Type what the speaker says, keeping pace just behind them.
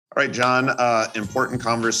All right, John, important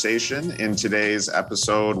conversation. In today's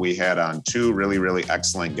episode, we had on two really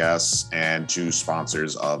excellent guests and two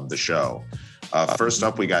sponsors of the show. First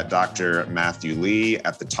up, we got Dr. Matthew Lee.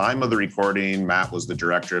 At the time of the recording, Matt was the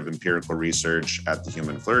Director of Empirical Research at the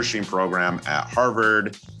Human Flourishing Program at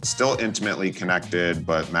Harvard. Still intimately connected,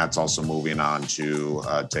 but Matt's also moving on to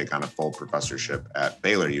take on a full professorship at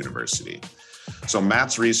Baylor University. So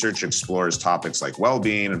Matt's research explores topics like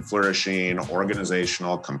well-being and flourishing,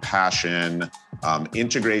 organizational compassion,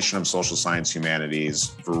 integration of social science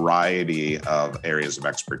humanities, variety of areas of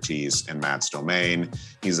expertise in Matt's domain.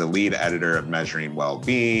 He's a lead editor of Measuring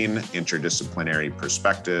Well-being, Interdisciplinary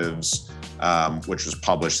Perspectives, which was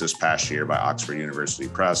published this past year by Oxford University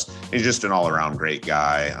Press. He's just an all-around great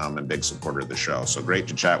guy and big supporter of the show. So great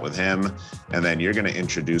to chat with him. And then you're going to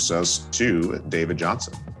introduce us to David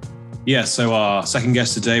Johnson. Yeah, so our second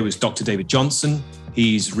guest today was Dr. David Johnson.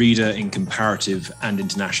 He's Reader in Comparative and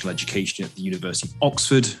International Education at the University of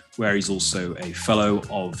Oxford, where he's also a Fellow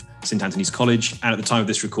of St Antony's College. And at the time of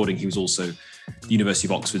this recording, he was also the University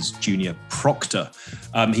of Oxford's Junior Proctor.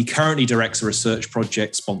 He currently directs a research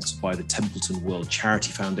project sponsored by the Templeton World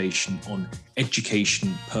Charity Foundation on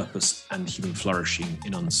education, purpose, and human flourishing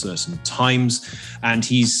in uncertain times. And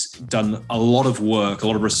he's done a lot of work, a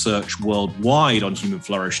lot of research worldwide on human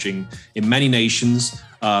flourishing in many nations,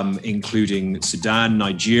 including Sudan,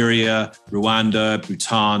 Nigeria, Rwanda,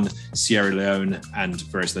 Bhutan, Sierra Leone, and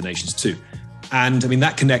various other nations too. And I mean,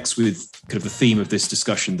 that connects with kind of the theme of this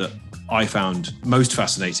discussion that I found most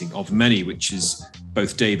fascinating of many, which is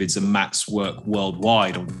both David's and Matt's work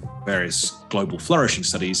worldwide on various global flourishing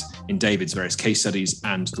studies, in David's various case studies,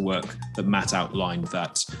 and the work that Matt outlined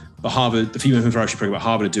that the Female Flourishing Program at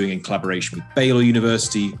Harvard are doing in collaboration with Baylor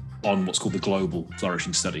University on what's called the Global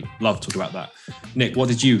Flourishing Study. Love to talk about that. Nick, what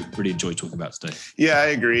did you really enjoy talking about today? Yeah, I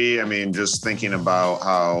agree. I mean, just thinking about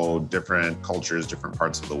how different cultures, different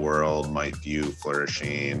parts of the world might view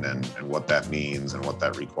flourishing and what that means and what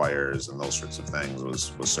that requires and those sorts of things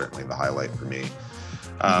was certainly the highlight for me.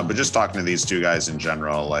 But just talking to these two guys in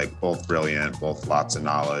general, like both brilliant, both lots of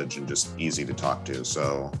knowledge and just easy to talk to.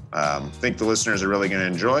 So I think the listeners are really going to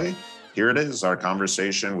enjoy. Here it is, our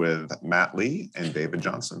conversation with Matt Lee and David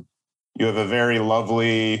Johnson. You have a very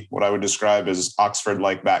lovely, what I would describe as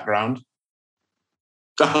Oxford-like background.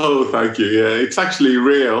 Oh, thank you. Yeah, it's actually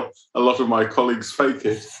real. A lot of my colleagues fake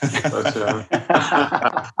it. But,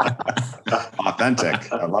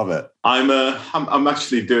 authentic. I love it. I'm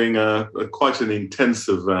actually doing quite an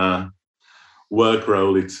intensive work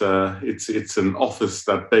role. It's an office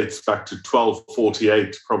that dates back to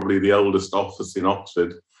 1248, probably the oldest office in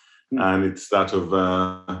Oxford. And it's that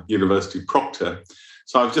of University Proctor.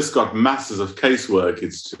 So I've just got masses of casework.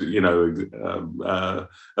 It's,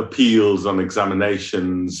 appeals on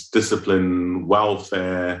examinations, discipline,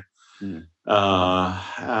 welfare. And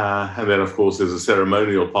then, of course, there's a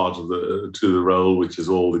ceremonial part to the role, which is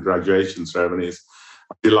all the graduation ceremonies.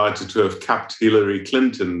 I'm delighted to have capped Hillary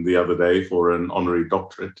Clinton the other day for an honorary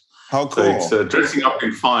doctorate. How cool. So it's dressing up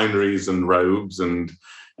in fineries and robes and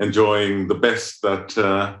enjoying the best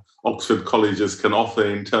that Oxford colleges can offer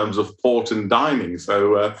in terms of port and dining.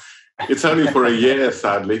 So it's only for a year,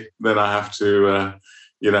 sadly. Then I have to,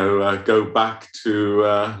 go back to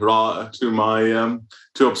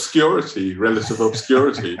obscurity, relative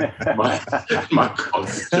obscurity, my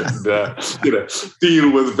college, and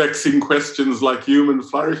deal with vexing questions like human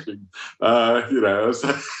flourishing. I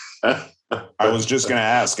was just going to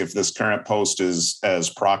ask if this current post as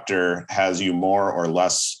proctor has you more or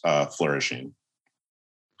less flourishing.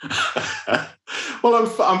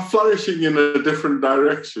 Well, I'm flourishing in a different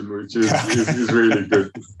direction, which is really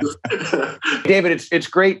good. David, it's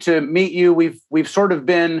great to meet you. We've sort of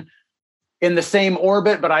been in the same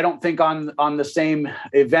orbit, but I don't think on the same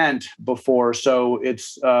event before. So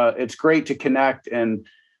it's great to connect, and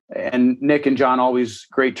Nick and John, always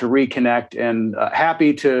great to reconnect, and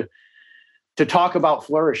happy to talk about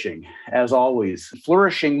flourishing as always.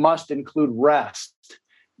 Flourishing must include rest.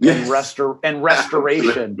 Yes. And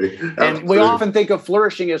restoration. Absolutely. And we often think of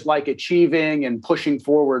flourishing as like achieving and pushing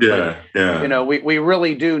forward. We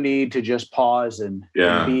really do need to just pause and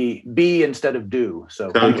be instead of do. So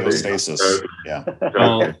homeostasis. Yeah.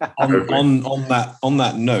 On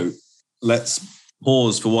that note, let's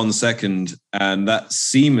pause for 1 second, and that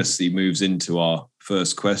seamlessly moves into our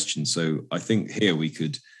first question. So I think here we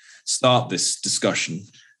could start this discussion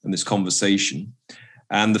and this conversation.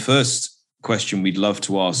 And the first question we'd love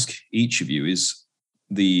to ask each of you is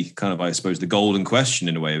the kind of, I suppose, the golden question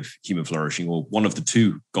in a way of human flourishing, or one of the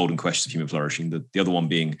two golden questions of human flourishing, the other one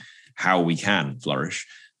being how we can flourish.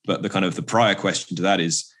 But the prior question to that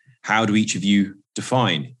is, how do each of you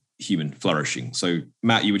define human flourishing. So,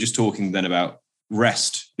 Matt, you were just talking then about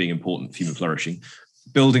rest being important for human flourishing.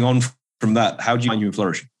 Building on from that, how do you find human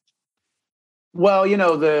flourishing? Well,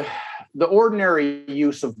 the ordinary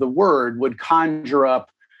use of the word would conjure up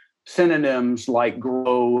synonyms like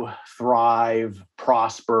grow, thrive,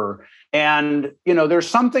 prosper. And, there's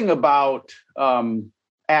something about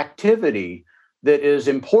activity that is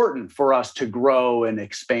important for us to grow and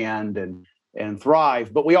expand and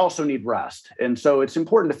thrive, but we also need rest. And so it's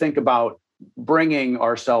important to think about bringing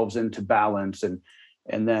ourselves into balance and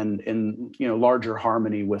then in larger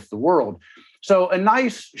harmony with the world. So a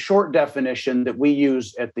nice short definition that we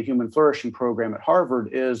use at the Human Flourishing Program at Harvard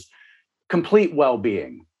is complete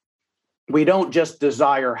well-being. We don't just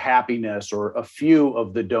desire happiness or a few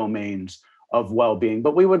of the domains of well-being,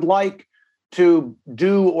 but we would like to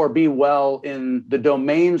do or be well in the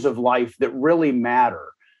domains of life that really matter.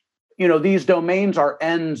 These domains are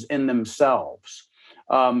ends in themselves,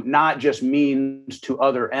 not just means to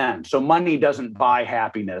other ends. So money doesn't buy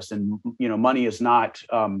happiness, and money is not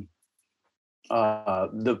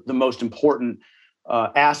the most important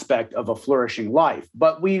aspect of a flourishing life.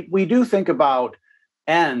 But we do think about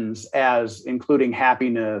ends as including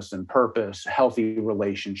happiness and purpose, healthy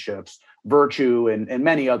relationships, virtue, and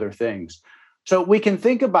many other things. So we can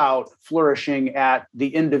think about flourishing at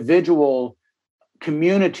the individual,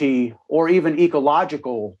 community, or even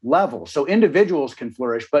ecological level. So individuals can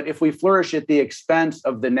flourish, but if we flourish at the expense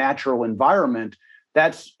of the natural environment,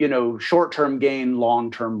 that's, short-term gain,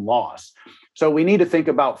 long-term loss. So we need to think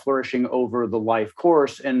about flourishing over the life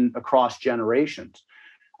course and across generations.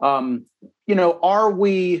 Are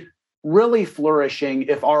we really flourishing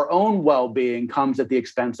if our own well-being comes at the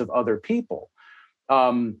expense of other people?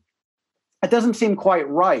 It doesn't seem quite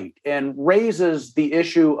right, and raises the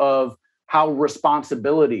issue of how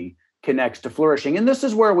responsibility connects to flourishing. And this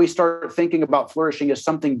is where we start thinking about flourishing as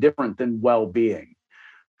something different than well-being.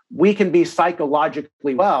 We can be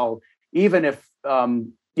psychologically well, even if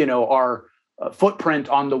our footprint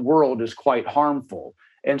on the world is quite harmful.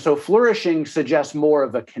 And so flourishing suggests more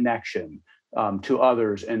of a connection to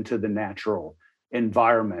others and to the natural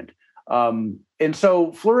environment. And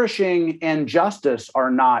so flourishing and justice are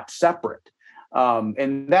not separate.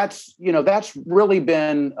 And that's really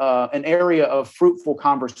been an area of fruitful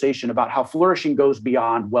conversation about how flourishing goes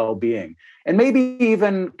beyond well-being, and maybe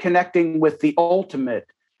even connecting with the ultimate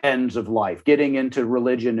ends of life, getting into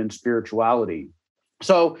religion and spirituality.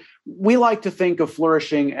 So we like to think of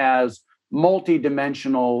flourishing as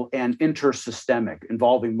multidimensional and intersystemic,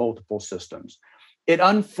 involving multiple systems. It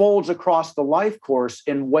unfolds across the life course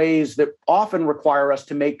in ways that often require us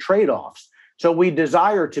to make trade-offs. So we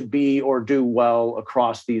desire to be or do well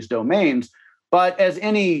across these domains. But as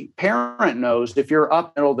any parent knows, if you're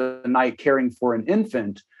up in the middle of the night caring for an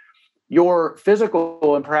infant, your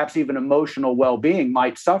physical and perhaps even emotional well-being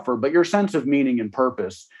might suffer, but your sense of meaning and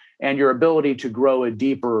purpose and your ability to grow a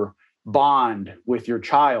deeper bond with your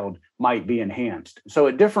child might be enhanced. So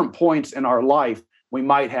at different points in our life, we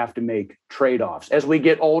might have to make trade-offs. As we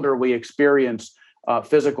get older, we experience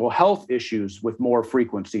physical health issues with more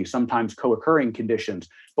frequency, sometimes co-occurring conditions,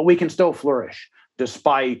 but we can still flourish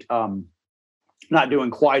despite not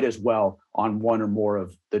doing quite as well on one or more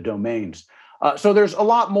of the domains. So there's a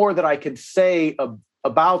lot more that I could say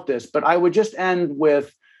about this, but I would just end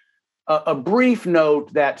with a brief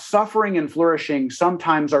note that suffering and flourishing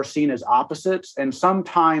sometimes are seen as opposites, and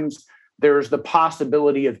sometimes there's the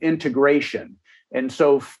possibility of integration. And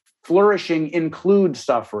so flourishing includes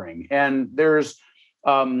suffering. And there's,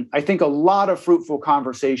 I think, a lot of fruitful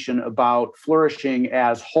conversation about flourishing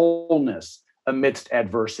as wholeness amidst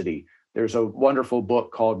adversity. There's a wonderful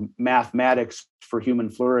book called Mathematics for Human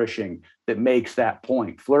Flourishing that makes that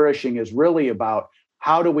point. Flourishing is really about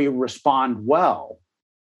how do we respond well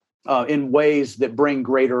in ways that bring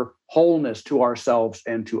greater wholeness to ourselves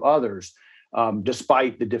and to others,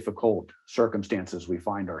 despite the difficult circumstances we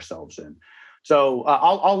find ourselves in. So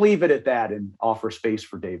I'll leave it at that and offer space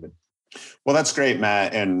for David. Well, that's great,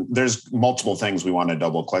 Matt. And there's multiple things we want to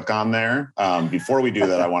double click on there. Before we do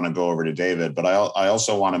that, I want to go over to David, but I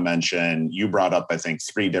also want to mention, you brought up, I think,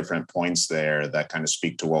 3 different points there that kind of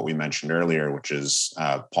speak to what we mentioned earlier, which is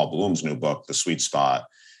Paul Bloom's new book, The Sweet Spot.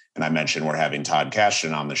 And I mentioned we're having Todd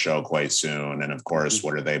Kashdan on the show quite soon. And of course,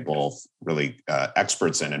 what are they both really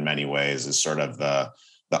experts in many ways is sort of the,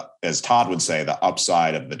 as Todd would say, the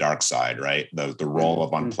upside of the dark side, right? The role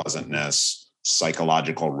of unpleasantness,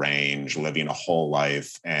 psychological range, living a whole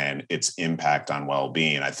life, and its impact on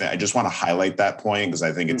well-being. I just want to highlight that point because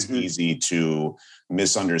I think it's easy to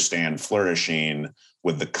misunderstand flourishing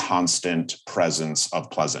with the constant presence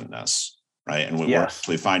of pleasantness. right? And we're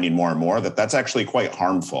actually finding more and more that that's actually quite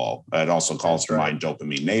harmful. It also calls to mind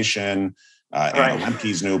Dopamine Nation, Anna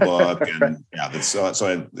Lemke's new book, and so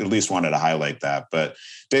I at least wanted to highlight that. But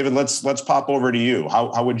David, let's pop over to you.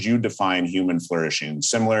 How would you define human flourishing?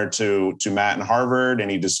 Similar to Matt and Harvard?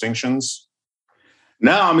 Any distinctions?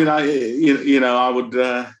 No, I mean, I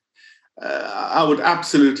would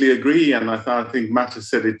absolutely agree, and I think Matt has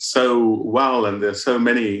said it so well. And there's so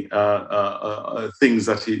many things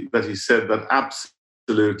that he said that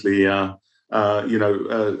absolutely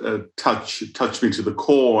touch me to the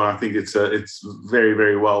core. I think it's very,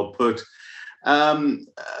 very well put. I'm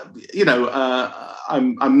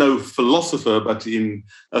no philosopher, but in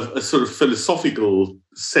a sort of philosophical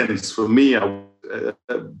sense, for me, I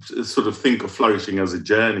sort of think of flourishing as a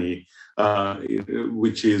journey,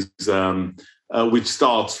 which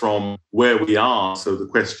starts from where we are. So the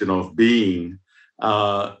question of being,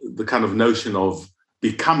 the kind of notion of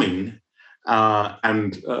becoming,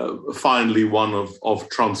 and finally one of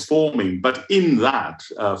transforming. But in that,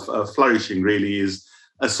 flourishing really is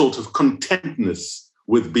a sort of contentness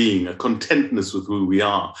with being, a contentness with who we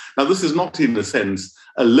are. Now, this is not, in a sense,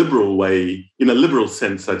 a liberal way, in a liberal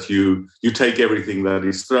sense that you take everything that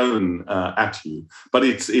is thrown at you, but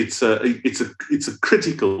it's a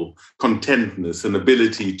critical contentness, an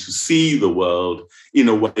ability to see the world in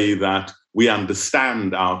a way that we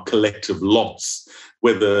understand our collective lots,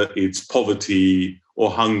 whether it's poverty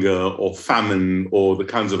or hunger or famine or the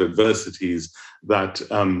kinds of adversities that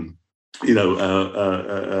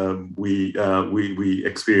we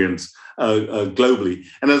experience globally.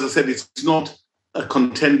 And as I said, it's not a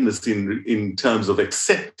contentness in terms of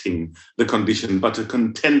accepting the condition, but a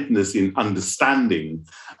contentness in understanding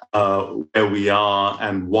where we are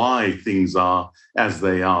and why things are as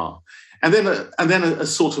they are. And then a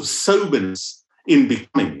sort of soberness in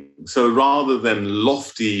becoming. So rather than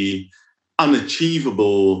lofty,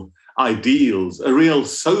 unachievable ideals, a real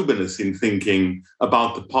soberness in thinking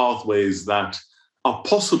about the pathways that are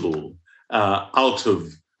possible out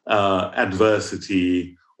of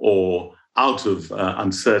adversity or out of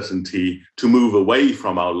uncertainty, to move away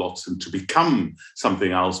from our lots and to become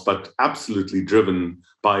something else, but absolutely driven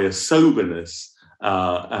by a soberness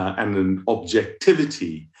and an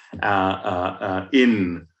objectivity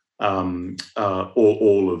in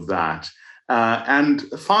all of that. And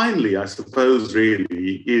finally, I suppose,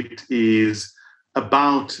 really, it is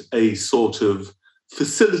about a sort of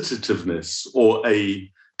facilitativeness or a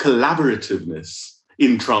collaborativeness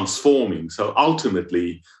in transforming. So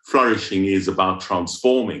ultimately, flourishing is about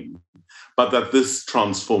transforming, but that this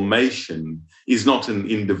transformation is not an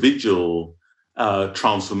individual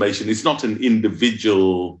transformation. It's not an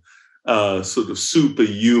individual sort of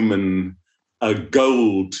superhuman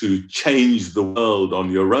goal to change the world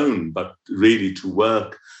on your own, but really to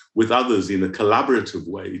work with others in a collaborative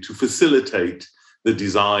way, to facilitate the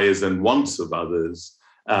desires and wants of others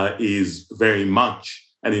is very much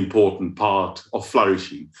an important part of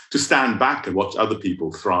flourishing. To stand back and watch other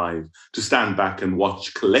people thrive, to stand back and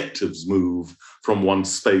watch collectives move from one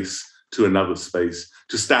space to another space,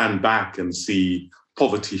 to stand back and see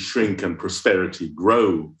poverty shrink and prosperity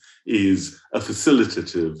grow is a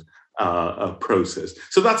facilitative process.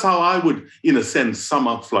 So that's how I would, in a sense, sum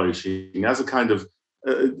up flourishing as a kind of,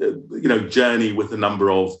 journey with a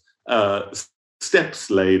number of steps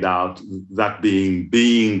laid out, that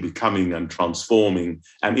being, becoming, and transforming,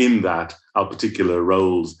 and in that, our particular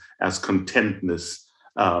roles as contentness,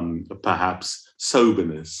 perhaps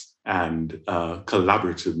soberness, and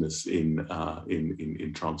collaborativeness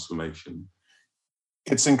in transformation.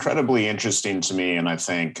 It's incredibly interesting to me, and I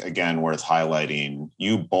think, again, worth highlighting.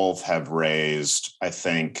 You both have raised, I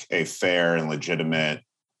think, a fair and legitimate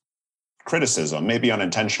criticism, maybe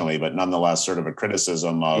unintentionally, but nonetheless sort of a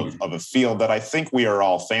criticism of a field that I think we are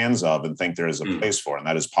all fans of and think there is a place for, and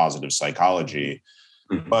that is positive psychology.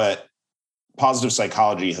 But positive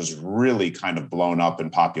psychology has really kind of blown up in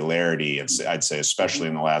popularity, I'd say, especially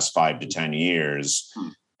in the last 5 to 10 years.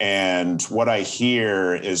 And what I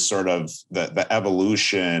hear is sort of the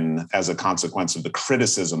evolution as a consequence of the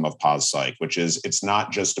criticism of pos psych, which is it's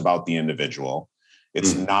not just about the individual.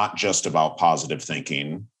 It's not just about positive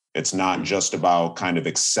thinking. It's not just about kind of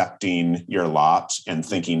accepting your lot and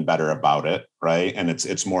thinking better about it, right? And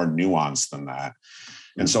it's more nuanced than that.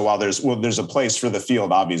 And so while there's a place for the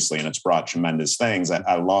field, obviously, and it's brought tremendous things,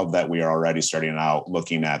 I love that we are already starting out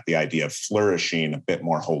looking at the idea of flourishing a bit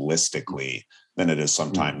more holistically than it is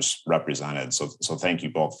sometimes represented. So thank you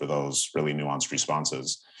both for those really nuanced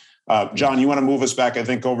responses. John, you want to move us back, I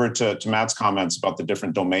think, over to Matt's comments about the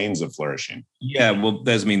different domains of flourishing. Yeah, well,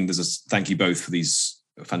 there's a thank you both for these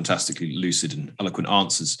fantastically lucid and eloquent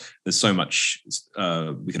answers. There's so much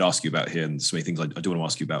we could ask you about here, and so many things I do want to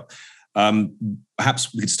ask you about.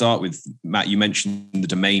 Perhaps we could start with, Matt, you mentioned the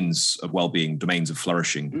domains of well-being, domains of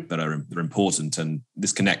flourishing that are important, and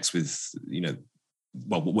this connects with,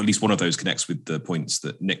 well, at least one of those connects with the points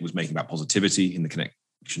that Nick was making about positivity in the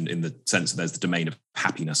connection, in the sense that there's the domain of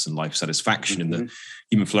happiness and life satisfaction in the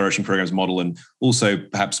Human Flourishing Programs model, and also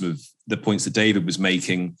perhaps some of the points that David was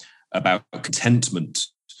making about contentment,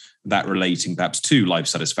 that relating perhaps to life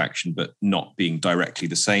satisfaction, but not being directly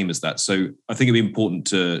the same as that. So I think it'd be important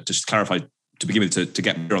to just clarify, to begin with, to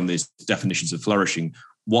get on these definitions of flourishing,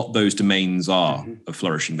 what those domains are of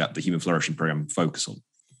flourishing that the Human Flourishing Program focus on.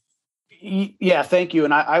 Yeah, thank you.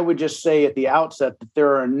 And I would just say at the outset that there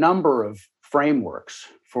are a number of frameworks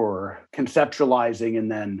for conceptualizing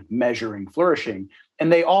and then measuring flourishing,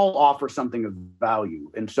 and they all offer something of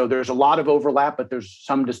value. And so there's a lot of overlap, but there's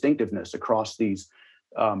some distinctiveness across these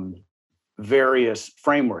various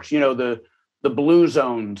frameworks. The Blue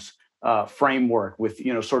Zones framework with,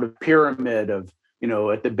 sort of pyramid of,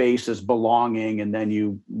 at the base is belonging, and then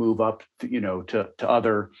you move up, to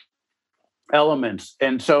other elements.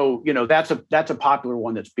 And so, that's a popular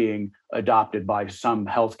one that's being adopted by some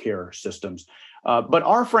healthcare systems. But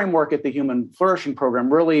our framework at the Human Flourishing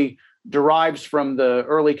Program really derives from the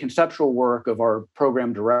early conceptual work of our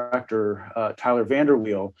program director, Tyler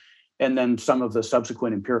Vanderweel, and then some of the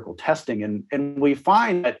subsequent empirical testing. And we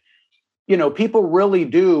find that, people really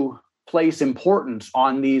do place importance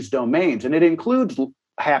on these domains, and it includes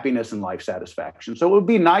happiness and life satisfaction. So it would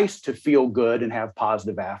be nice to feel good and have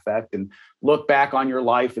positive affect and look back on your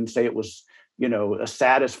life and say it was, a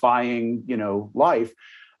satisfying, life.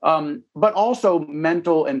 But also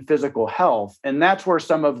mental and physical health. And that's where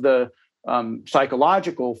some of the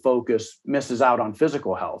psychological focus misses out on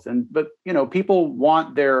physical health. But people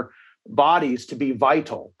want their bodies to be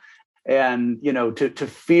vital and, to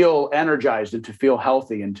feel energized and to feel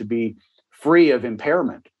healthy and to be free of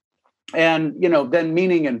impairment. And, then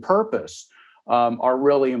meaning and purpose are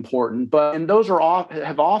really important. And those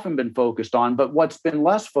have often been focused on, but what's been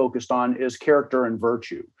less focused on is character and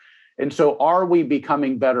virtue. And so are we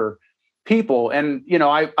becoming better people? And,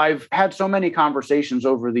 I've had so many conversations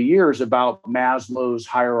over the years about Maslow's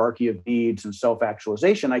hierarchy of needs and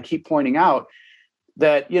self-actualization. I keep pointing out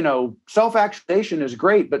that, self-actualization is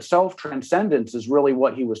great, but self-transcendence is really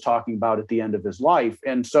what he was talking about at the end of his life.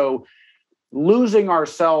 And so losing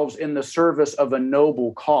ourselves in the service of a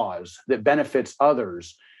noble cause that benefits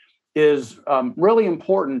others is really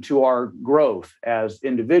important to our growth as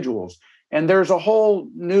individuals. And there's a whole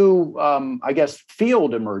new,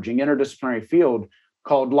 field emerging, interdisciplinary field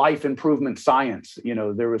called life improvement science.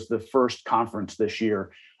 There was the first conference this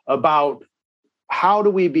year about how do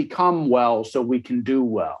we become well so we can do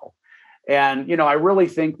well. And, I really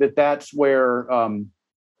think that that's where,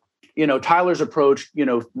 Tyler's approach,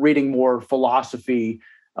 reading more philosophy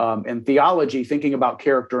and theology, thinking about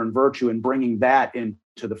character and virtue and bringing that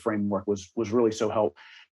into the framework was really so helpful.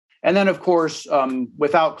 And then, of course,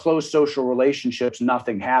 without close social relationships,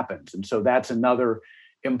 nothing happens. And so that's another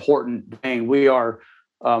important thing. We are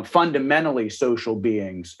fundamentally social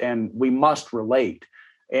beings, and we must relate.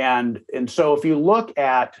 And so if you look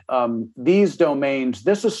at these domains,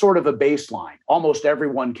 this is sort of a baseline. Almost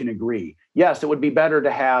everyone can agree. Yes, it would be better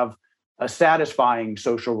to have a satisfying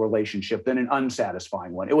social relationship than an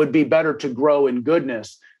unsatisfying one. It would be better to grow in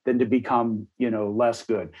goodness than to become, less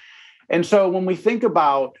good. And so when we think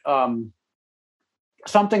about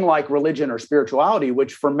something like religion or spirituality,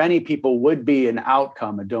 which for many people would be an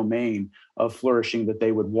outcome, a domain of flourishing that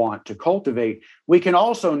they would want to cultivate, we can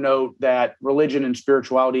also note that religion and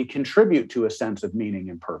spirituality contribute to a sense of meaning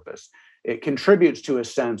and purpose. It contributes to a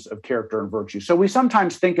sense of character and virtue. So we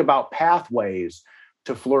sometimes think about pathways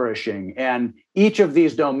to flourishing, and each of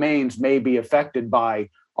these domains may be affected by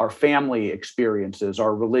our family experiences,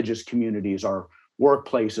 our religious communities, our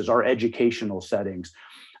workplaces, our educational settings.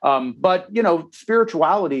 But,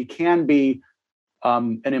 spirituality can be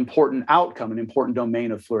an important outcome, an important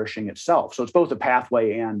domain of flourishing itself. So it's both a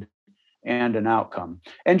pathway and an outcome.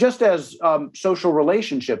 And just as social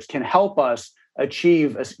relationships can help us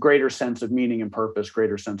achieve a greater sense of meaning and purpose,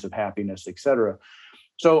 greater sense of happiness, et cetera.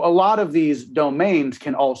 So a lot of these domains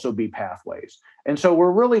can also be pathways. And so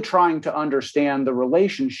we're really trying to understand the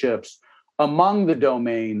relationships among the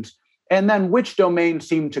domains, and then which domains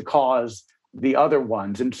seem to cause the other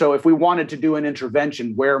ones. And so if we wanted to do an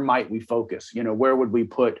intervention, where might we focus? Where would we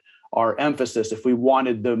put our emphasis if we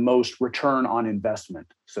wanted the most return on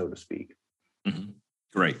investment, so to speak? Mm-hmm.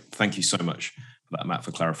 Great. Thank you so much for that, Matt,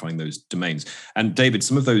 for clarifying those domains. And David,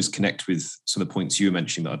 some of those connect with some of the points you were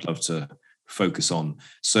mentioning that I'd love to focus on.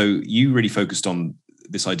 So you really focused on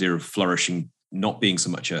this idea of flourishing not being so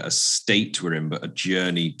much a state we're in, but a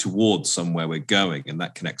journey towards somewhere we're going. And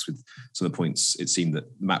that connects with some of the points it seemed that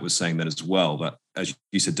Matt was saying then as well, that as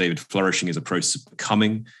you said, David, flourishing is a process of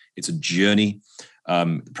becoming. It's a journey,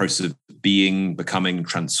 process of being, becoming,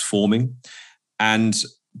 transforming. And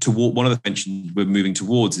toward one of the dimensions we're moving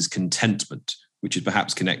towards is contentment, which is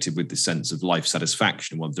perhaps connected with the sense of life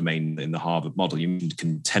satisfaction, one domain in the Harvard model. You mentioned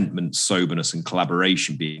contentment, soberness, and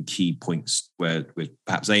collaboration being key points where we're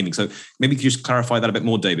perhaps aiming. So maybe you could just clarify that a bit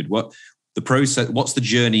more, David. What the process? What's the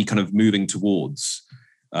journey kind of moving towards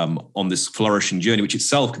on this flourishing journey, which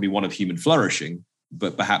itself can be one of human flourishing,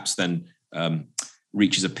 but perhaps then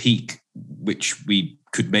reaches a peak, which we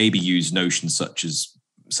could maybe use notions such as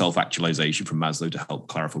self-actualization from Maslow to help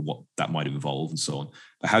clarify what that might have evolved and so on.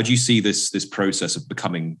 But how do you see this process of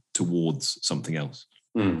becoming towards something else?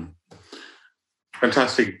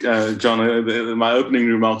 Fantastic, John. My opening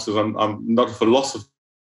remarks was I'm not a philosopher.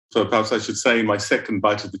 Perhaps I should say my second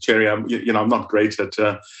bite of the cherry. I'm not great at.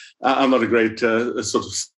 I'm not a great sort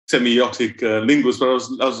of semiotic linguist, but I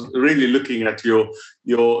was really looking at your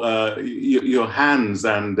hands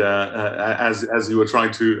and as you were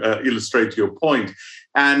trying to illustrate your point.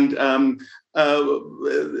 And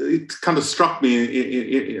it kind of struck me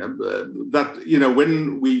that,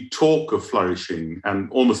 when we talk of flourishing,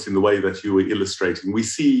 and almost in the way that you were illustrating, we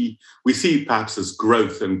see it perhaps as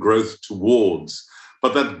growth and growth towards,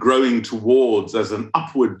 but that growing towards as an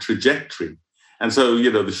upward trajectory. And so,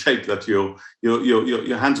 the shape that your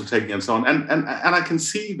hands are taking and so on. And I can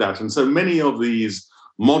see that. And so many of these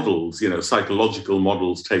models, psychological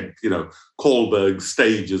models, take, Kohlberg's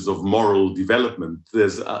stages of moral development.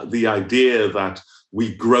 There's the idea that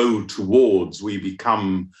we grow towards, we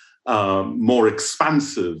become more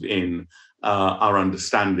expansive in our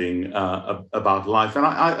understanding about life. And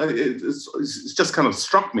it's just kind of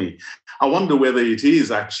struck me. I wonder whether it is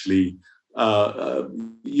actually, a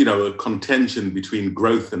contention between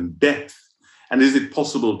growth and depth. And is it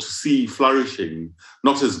possible to see flourishing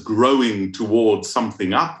not as growing towards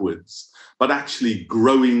something upwards, but actually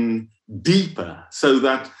growing deeper, so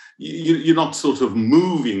that you're not sort of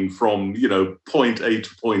moving from, point A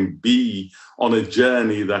to point B on a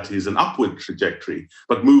journey that is an upward trajectory,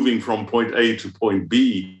 but moving from point A to point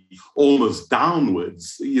B almost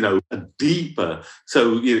downwards, a deeper.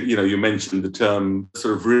 So, you mentioned the term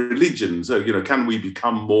sort of religion. So, can we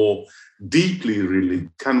become more deeply religious?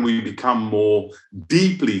 Can we become more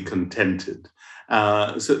deeply contented?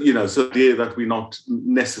 So the idea that we're not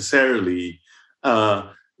necessarily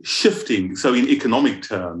shifting. So in economic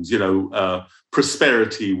terms,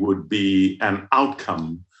 prosperity would be an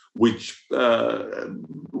outcome, which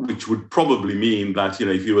would probably mean that,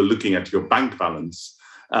 if you were looking at your bank balance,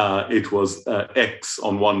 it was X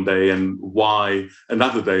on one day and Y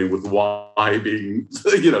another day, with Y being,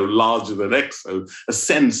 larger than X. So a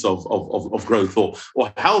sense of growth or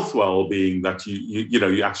health well-being, that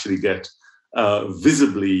you actually get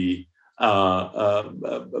visibly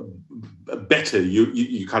better,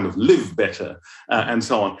 you kind of live better, and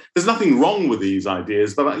so on. There's nothing wrong with these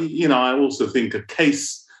ideas, but I also think a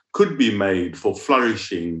case could be made for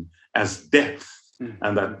flourishing as depth,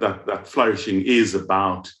 and that flourishing is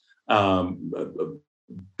about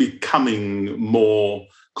becoming more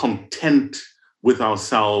content with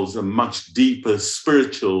ourselves, a much deeper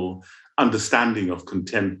spiritual understanding of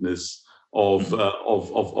contentness, of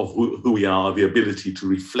who we are, the ability to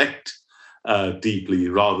reflect deeply,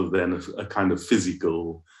 rather than a kind of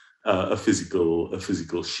physical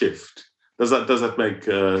shift. Does that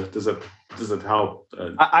help?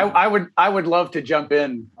 I would love to jump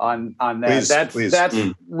in on that. Please. That's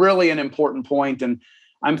really an important point, and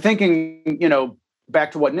I'm thinking,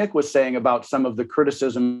 back to what Nick was saying about some of the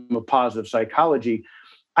criticism of positive psychology.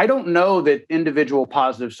 I don't know that individual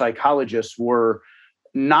positive psychologists were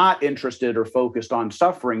not interested or focused on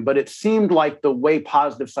suffering, but it seemed like the way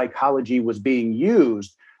positive psychology was being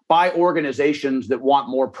used by organizations that want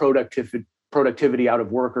more productivity out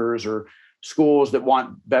of workers, or schools that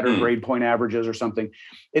want better grade point averages or something.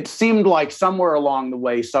 It seemed like somewhere along the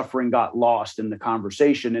way, suffering got lost in the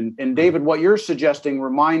conversation. And David, what you're suggesting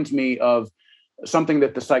reminds me of something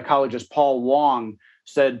that the psychologist Paul Wong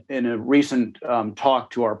said in a recent talk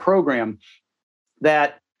to our program,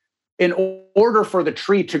 that in order for the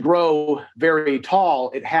tree to grow very tall,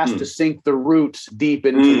 it has to sink the roots deep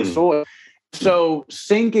into the soil. So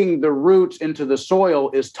sinking the roots into the soil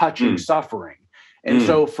is touching suffering. And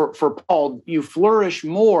so for Paul, you flourish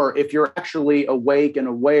more if you're actually awake and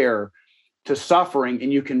aware to suffering,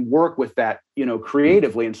 and you can work with that,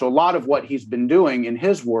 creatively. And so a lot of what he's been doing in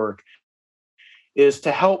his work is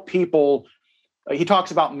to help people he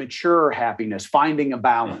talks about mature happiness, finding a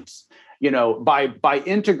balance, by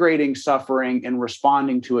integrating suffering and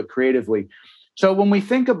responding to it creatively. So when we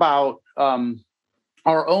think about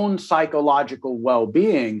our own psychological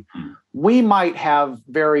well-being, we might have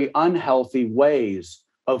very unhealthy ways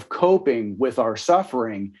of coping with our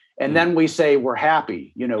suffering. And then we say we're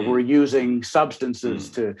happy, we're using substances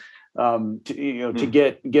to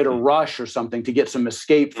get a rush or something, to get some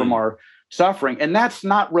escape from our suffering. And that's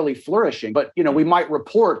not really flourishing. But, we might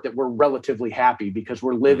report that we're relatively happy because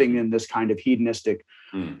we're living in this kind of hedonistic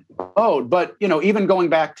mode. But, even going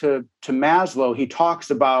back to Maslow, he talks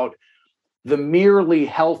about the merely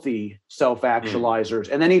healthy self-actualizers.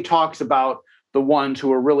 And then he talks about the ones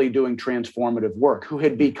who are really doing transformative work, who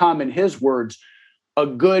had become, in his words, a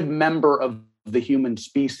good member of the human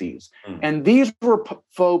species. And these were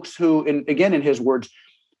folks who, again, in his words,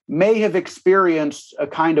 may have experienced a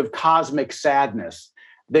kind of cosmic sadness.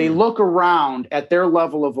 They look around at their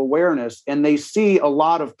level of awareness and they see a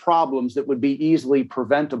lot of problems that would be easily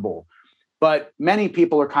preventable. But many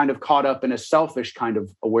people are kind of caught up in a selfish kind of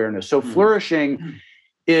awareness. So flourishing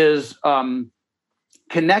is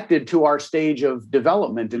connected to our stage of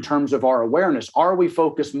development in terms of our awareness. Are we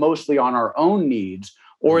focused mostly on our own needs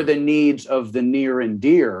or the needs of the near and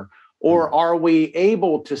dear? Or are we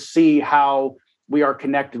able to see how we are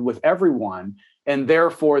connected with everyone, and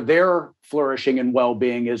therefore their flourishing and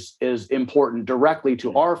well-being is important directly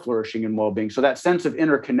to our flourishing and well-being? So that sense of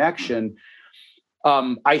interconnection,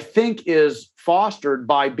 I think, is fostered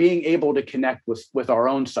by being able to connect with our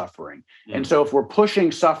own suffering. And so if we're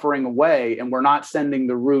pushing suffering away and we're not sending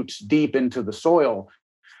the roots deep into the soil,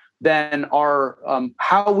 then our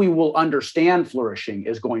how we will understand flourishing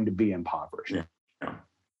is going to be impoverished.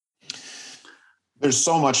 There's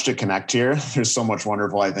so much to connect here. There's so much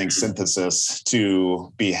wonderful, I think, synthesis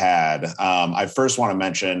to be had. I first want to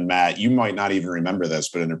mention, Matt, you might not even remember this,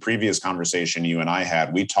 but in a previous conversation you and I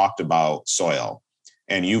had, we talked about soil.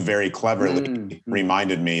 And you very cleverly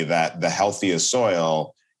reminded me that the healthiest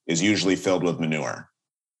soil is usually filled with manure.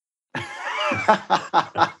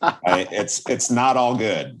 Right? It's not all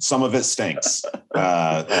good. Some of it stinks.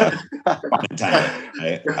 Right?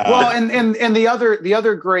 Well, and the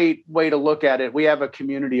other great way to look at it, we have a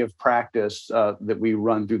community of practice that we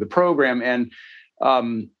run through the program, and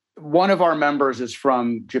one of our members is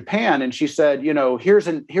from Japan, and she said, here's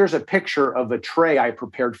a picture of a tray I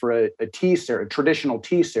prepared for a traditional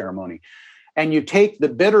tea ceremony. And you take the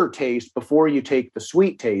bitter taste before you take the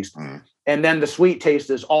sweet taste. And then the sweet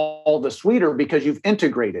taste is all the sweeter because you've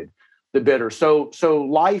integrated the bitter. So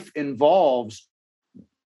life involves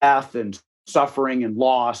death and suffering and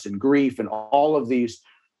loss and grief and all of these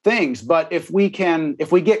things. But if we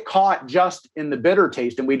get caught just in the bitter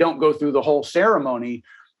taste and we don't go through the whole ceremony,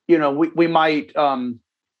 we might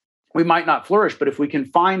not flourish. But if we can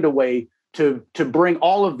find a way to bring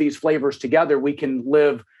all of these flavors together, we can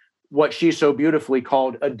live what she so beautifully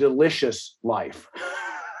called a delicious life.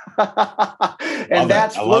 And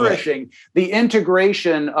that's flourishing. The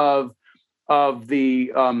integration of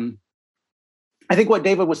the, I think what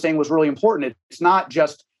David was saying was really important. It's not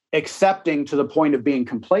just accepting to the point of being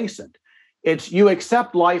complacent. It's you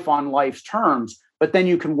accept life on life's terms, but then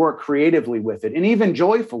you can work creatively with it and even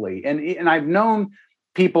joyfully. And I've known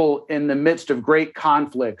people in the midst of great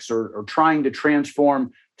conflicts or trying to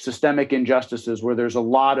transform systemic injustices where there's a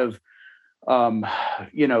lot of,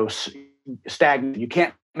 stagnant. You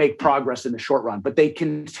can't make progress in the short run, but they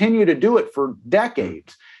continue to do it for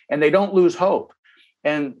decades and they don't lose hope.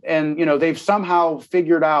 And they've somehow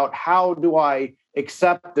figured out, how do I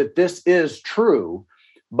accept that this is true,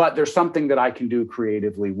 but there's something that I can do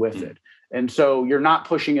creatively with it. And so you're not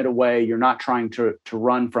pushing it away. You're not trying to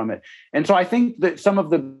run from it. And so I think that some of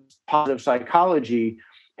the positive psychology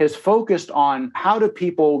has focused on how do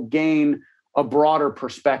people gain a broader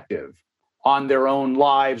perspective on their own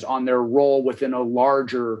lives, on their role within a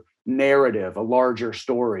larger narrative, a larger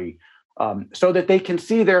story, so that they can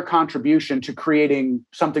see their contribution to creating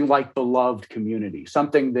something like beloved community,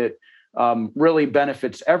 something that really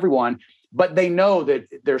benefits everyone. But they know that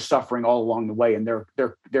there's suffering all along the way, and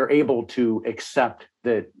they're able to accept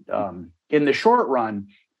that in the short run,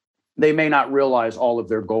 they may not realize all of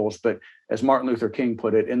their goals. But as Martin Luther King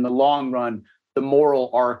put it, in the long run, the moral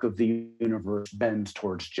arc of the universe bends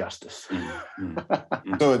towards justice.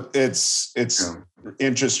 So it's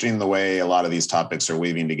interesting the way a lot of these topics are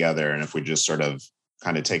weaving together. And if we just sort of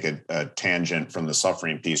kind of take a tangent from the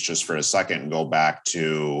suffering piece just for a second and go back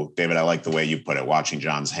to, David, I like the way you put it, watching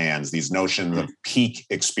John's hands, these notions of peak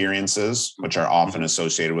experiences, which are often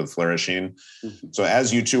associated with flourishing. So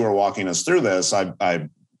as you two are walking us through this, I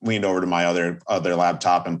leaned over to my other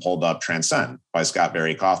laptop and pulled up Transcend by Scott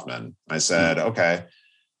Barry Kaufman. I said, okay,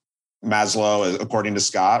 Maslow, according to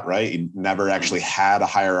Scott, right, he never actually had a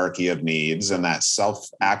hierarchy of needs, and that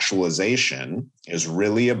self-actualization is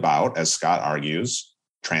really about, as Scott argues,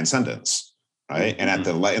 transcendence, right? And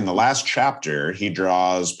in the last chapter, he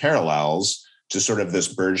draws parallels to sort of this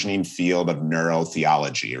burgeoning field of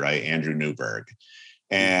neurotheology, right? Andrew Newberg.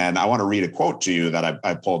 And I want to read a quote to you that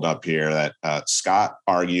I pulled up here that Scott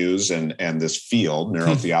argues, and this field,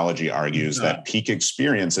 neurotheology, argues that peak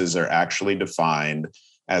experiences are actually defined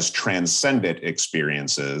as transcendent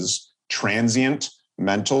experiences, transient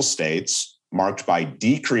mental states marked by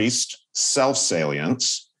decreased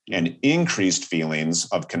self-salience and increased feelings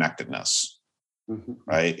of connectedness,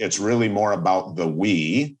 right? It's really more about the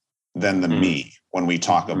we than the me when we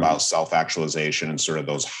talk about self-actualization and sort of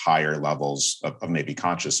those higher levels of maybe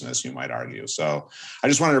consciousness, you might argue. So I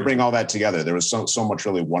just wanted to bring all that together. There was so much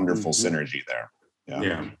really wonderful synergy there.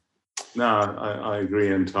 Yeah. No, I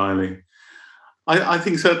agree entirely. I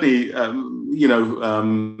think certainly,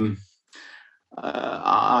 I'm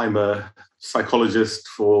a psychologist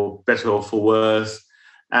for better or for worse.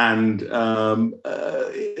 And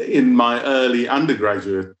in my early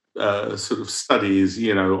undergraduate sort of studies,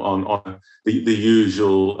 on the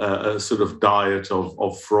usual sort of diet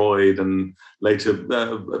of Freud and later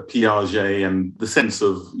Piaget, and the sense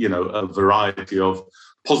of, a variety of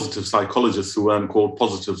positive psychologists who weren't called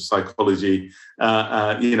positive psychology,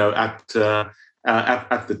 at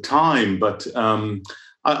the time. But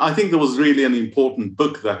I think there was really an important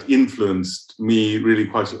book that influenced me really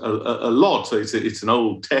quite a lot. So it's an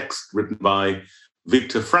old text written by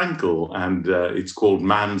Viktor Frankl, and it's called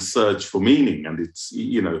Man's Search for Meaning, and it's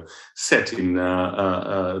set in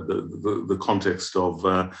the context of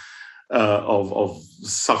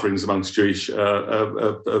sufferings amongst Jewish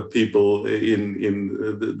people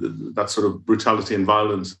in that sort of brutality and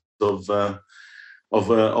violence of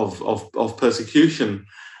persecution,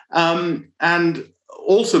 and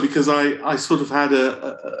also because I sort of had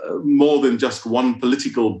a more than just one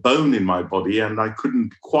political bone in my body, and I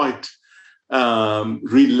couldn't quite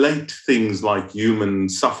relate things like human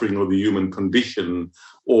suffering or the human condition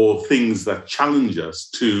or things that challenge us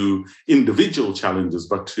to individual challenges,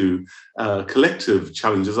 but to collective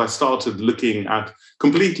challenges. I started looking at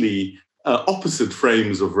completely opposite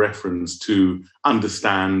frames of reference to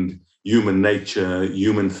understand human nature,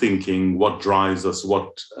 human thinking, what drives us,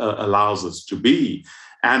 what allows us to be,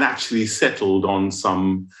 and actually settled on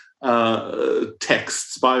some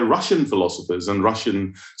texts by Russian philosophers and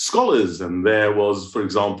Russian scholars. And there was, for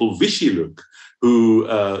example, Vishiluk, who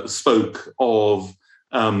spoke of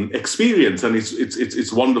experience. And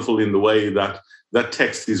it's wonderful in the way that that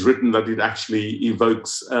text is written, that it actually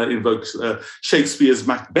invokes Shakespeare's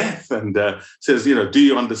Macbeth, and says, do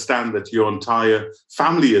you understand that your entire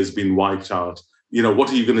family has been wiped out?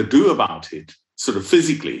 What are you going to do about it, sort of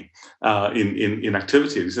physically, in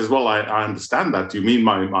activity? He says, well, I understand that. Do you mean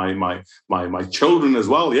my children as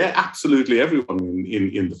well? Yeah, absolutely, everyone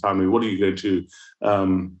in the family. What are you going to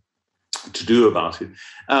do about it?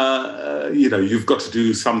 You've got to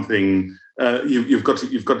do something. You've got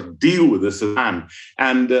to deal with this as a man.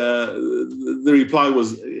 And the reply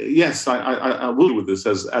was, yes, I will deal with this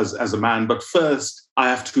as a man, but first I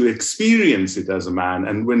have to experience it as a man.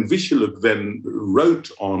 And when Vishiluk then wrote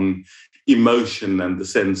on emotion and the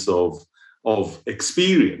sense of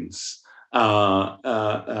experience, that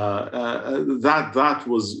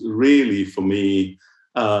was really for me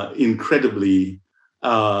incredibly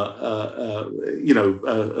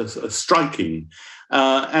striking.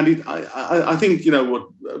 And I think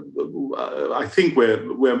I think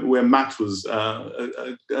where Matt was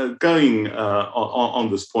going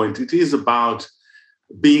on this point, it is about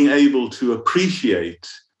being able to appreciate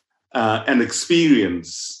and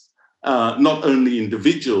experience not only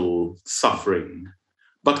individual suffering,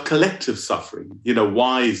 but collective suffering.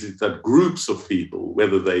 Why is it that groups of people,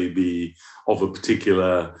 whether they be of a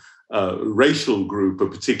particular racial group, a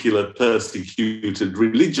particular persecuted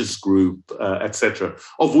religious group, etc.,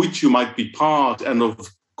 of which you might be part, and of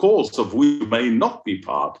course of which you may not be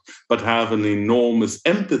part, but have an enormous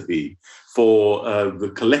empathy for the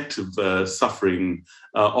collective suffering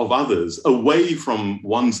of others, away from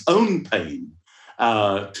one's own pain,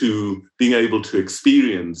 to being able to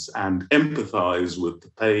experience and empathize with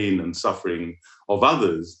the pain and suffering of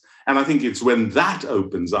others. And I think it's when that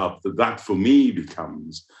opens up that for me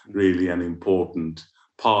becomes really an important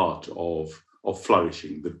part of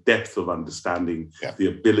flourishing, the depth of understanding, the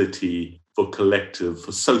ability for collective,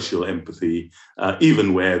 for social empathy,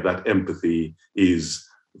 even where that empathy is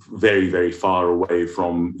very, very far away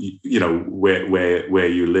from, where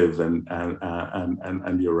you live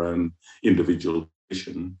and your own individual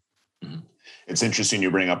position. It's interesting you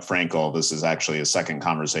bring up Frankel. This is actually a second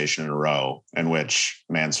conversation in a row in which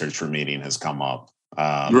Man's Search for Meaning has come up.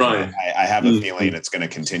 Right. I have a feeling it's going to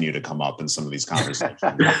continue to come up in some of these conversations.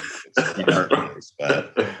 But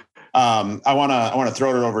I want to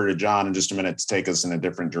throw it over to John in just a minute to take us in a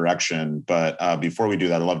different direction. But before we do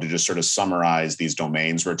that, I'd love to just sort of summarize these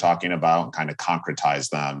domains we're talking about and kind of concretize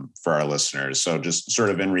them for our listeners. So just sort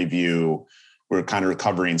of in review, we're kind of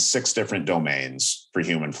covering 6 different domains for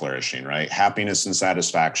human flourishing, right? Happiness and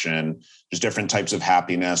satisfaction. There's different types of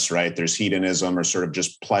happiness, right? There's hedonism, or sort of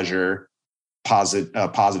just pleasure,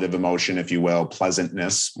 positive emotion, if you will,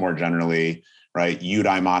 pleasantness more generally, right?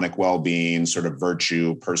 Eudaimonic well-being, sort of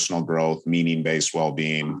virtue, personal growth, meaning-based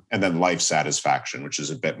well-being, and then life satisfaction, which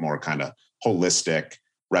is a bit more kind of holistic,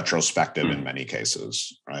 retrospective in many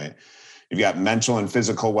cases, right? You've got mental and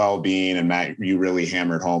physical well-being, and Matt, you really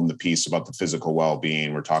hammered home the piece about the physical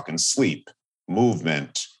well-being. We're talking sleep,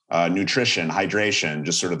 movement, nutrition, hydration,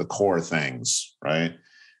 just sort of the core things, right?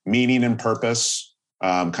 Meaning and purpose,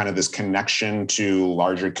 kind of this connection to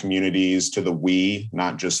larger communities, to the we,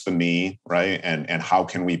 not just the me, right? And how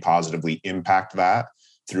can we positively impact that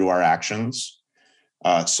through our actions?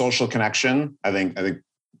 Social connection, I think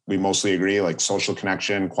we mostly agree, like social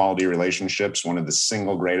connection, quality relationships, one of the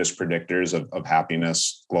single greatest predictors of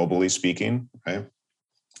happiness, globally speaking, right?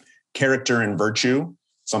 Character and virtue,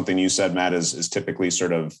 something you said, Matt, is typically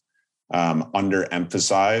sort of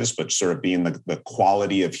underemphasized, but sort of being the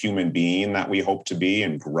quality of human being that we hope to be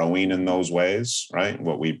and growing in those ways, right?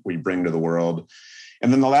 What we bring to the world.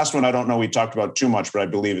 And then the last one, I don't know, we talked about too much, but I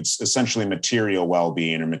believe it's essentially material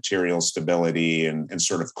well-being or material stability and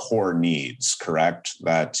sort of core needs, correct?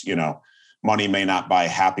 That, money may not buy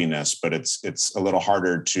happiness, but it's a little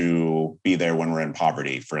harder to be there when we're in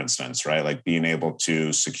poverty, for instance, right? Like being able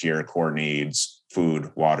to secure core needs,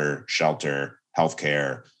 food, water, shelter,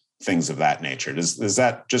 healthcare, things of that nature. Does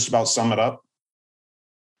that just about sum it up?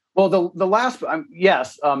 Well, the last,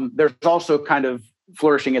 yes, there's also kind of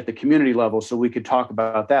flourishing at the community level, so we could talk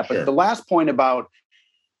about that. But The last point about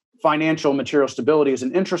financial material stability is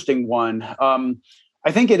an interesting one.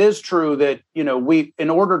 I think it is true that, we, in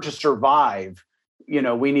order to survive,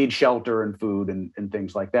 we need shelter and food and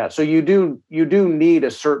things like that. So you do need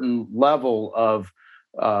a certain level of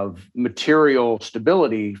material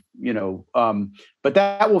stability, but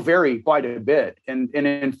that will vary quite a bit. And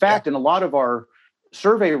in fact, in a lot of our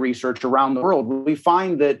survey research around the world, we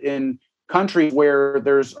find that in countries where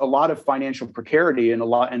there's a lot of financial precarity and a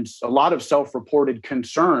lot of self-reported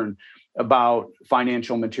concern about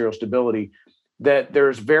financial material stability, that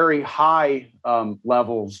there's very high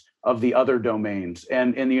levels of the other domains.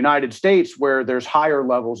 And in the United States, where there's higher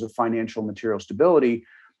levels of financial material stability,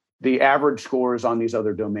 the average scores on these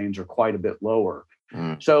other domains are quite a bit lower.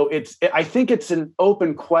 So I think it's an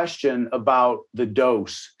open question about the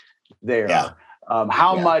dose there. Yeah.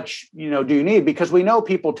 How much, do you need? Because we know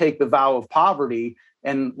people take the vow of poverty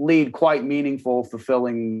and lead quite meaningful,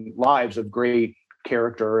 fulfilling lives of great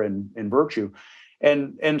character and virtue.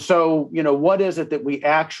 And so, what is it that we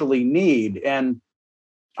actually need? And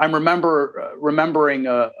I'm remembering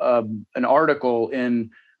an article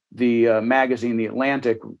in the magazine, The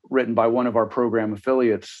Atlantic, written by one of our program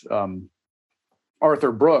affiliates,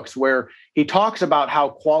 Arthur Brooks, where he talks about how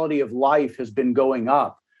quality of life has been going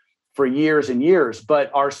up for years and years, but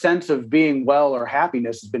our sense of being well or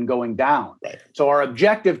happiness has been going down. Right. So our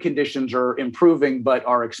objective conditions are improving, but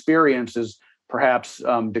our experience is perhaps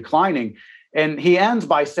declining. And he ends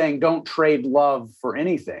by saying, don't trade love for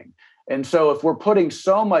anything. And so if we're putting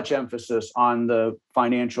so much emphasis on the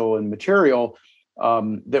financial and material,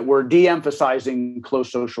 that we're de-emphasizing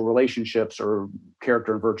close social relationships or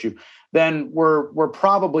character and virtue, then we're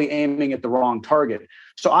probably aiming at the wrong target.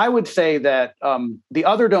 So I would say that the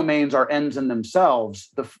other domains are ends in themselves.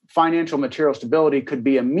 The financial material stability could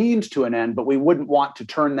be a means to an end, but we wouldn't want to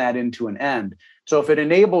turn that into an end. So if it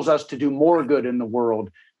enables us to do more good in the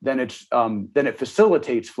world, then it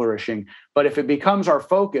facilitates flourishing. But if it becomes our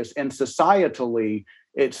focus, and societally,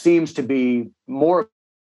 it seems to be more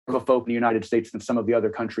of a focus in the United States than some of the other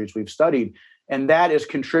countries we've studied, and that is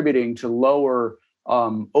contributing to lower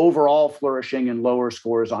overall flourishing and lower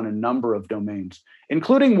scores on a number of domains,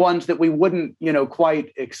 including ones that we wouldn't,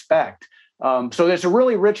 quite expect. So there's a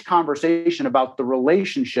really rich conversation about the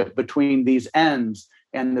relationship between these ends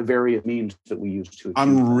and the various means that we use to achieve.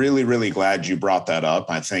 I'm really, really glad you brought that up.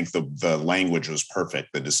 I think the language was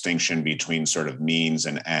perfect, the distinction between sort of means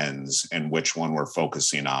and ends and which one we're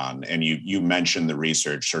focusing on. And you mentioned the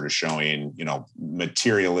research sort of showing,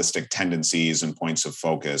 materialistic tendencies and points of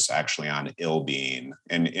focus actually on ill-being.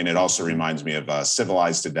 And it also reminds me of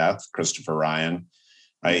Civilized to Death, Christopher Ryan.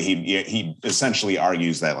 He essentially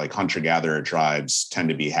argues that like hunter-gatherer tribes tend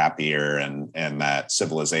to be happier and that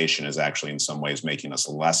civilization is actually in some ways making us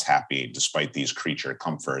less happy despite these creature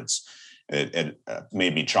comforts. It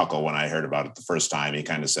made me chuckle when I heard about it the first time. He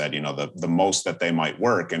kind of said, the most that they might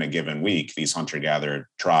work in a given week, these hunter-gatherer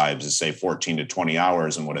tribes, is say 14 to 20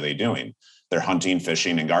 hours. And what are they doing? They're hunting,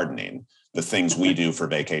 fishing, and gardening, the things we do for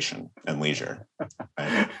vacation and leisure.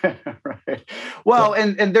 Right? Right. Well,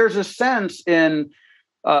 and there's a sense in,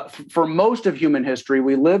 for most of human history,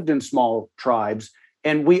 we lived in small tribes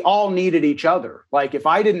and we all needed each other. Like if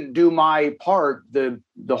I didn't do my part, the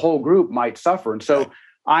whole group might suffer. And so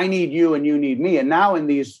I need you and you need me. And now in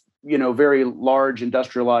these, very large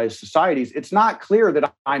industrialized societies, it's not clear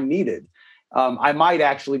that I'm needed. I might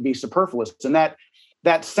actually be superfluous. And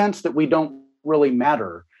that sense that we don't really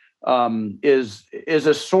matter is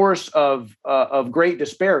a source of great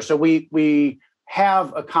despair. So we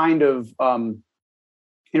have a kind of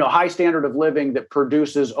high standard of living that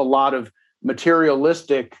produces a lot of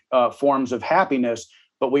materialistic forms of happiness,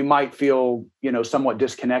 but we might feel, somewhat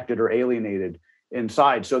disconnected or alienated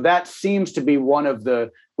inside. So that seems to be one of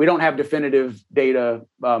we don't have definitive data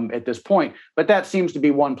at this point, but that seems to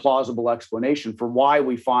be one plausible explanation for why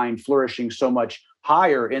we find flourishing so much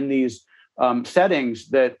higher in these settings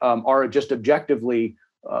that are just objectively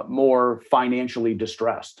more financially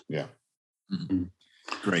distressed. Yeah. Mm-hmm.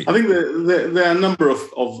 Great. I think there are a number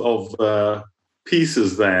of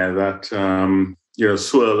pieces there that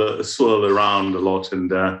swirl around a lot,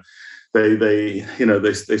 and they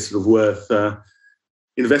sort of worth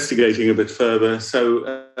investigating a bit further. So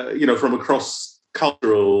from a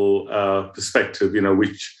cross-cultural perspective,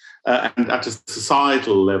 which and at a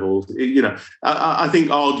societal level, I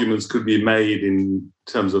think arguments could be made in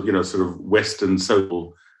terms of sort of Western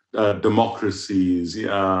social democracies, like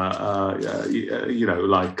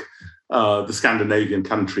the Scandinavian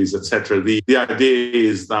countries, etc. The idea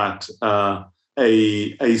is that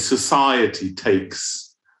a society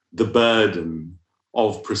takes the burden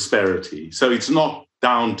of prosperity. So it's not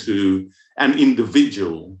down to an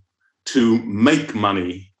individual to make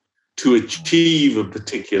money to achieve a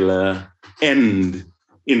particular end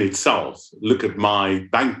in itself. Look at my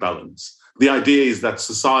bank balance. The idea is that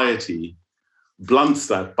society blunts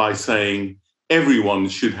that by saying everyone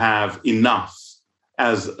should have enough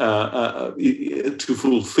as to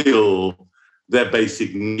fulfill their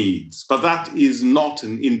basic needs. But that is not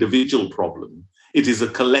an individual problem. It is a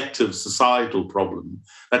collective societal problem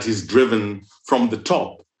that is driven from the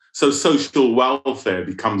top. So social welfare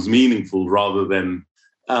becomes meaningful rather than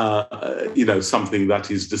something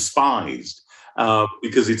that is despised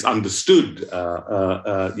because it's understood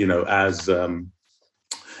as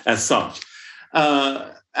such.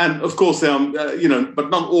 And of course, there are, but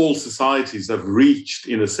not all societies have reached,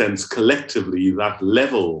 in a sense, collectively that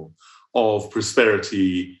level of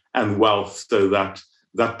prosperity and wealth, so that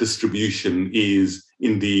that distribution is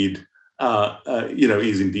indeed,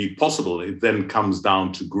 possible. It then comes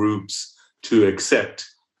down to groups to accept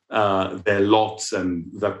their lots, and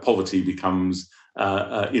that poverty becomes,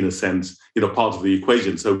 in a sense, part of the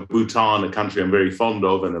equation. So Bhutan, a country I'm very fond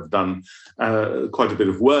of and have done quite a bit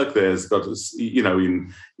of work there, has got,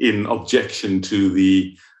 in objection to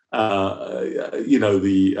the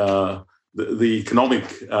economic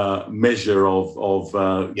measure of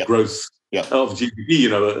gross of GDP,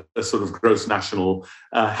 a sort of gross national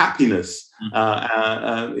happiness,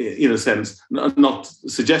 in a sense, not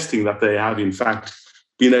suggesting that they have in fact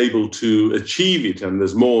been able to achieve it, and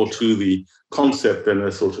there's more to the concept than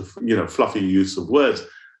a sort of fluffy use of words.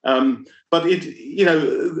 But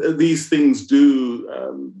these things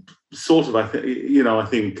do sort of, I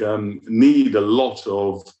think, need a lot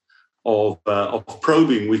of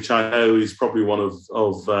probing, which I know is probably one of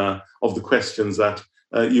the questions that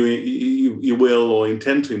you will or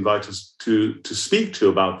intend to invite us to speak to,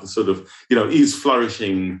 about the sort of, is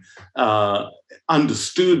flourishing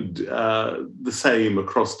understood the same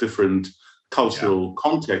across different cultural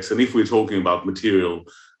contexts? And if we're talking about material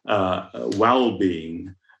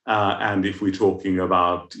well-being, and if we're talking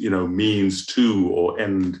about, means to or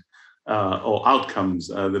end or outcomes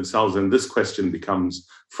themselves, and this question becomes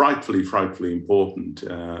frightfully important.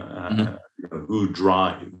 Who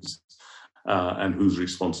drives and whose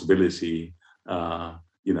responsibility,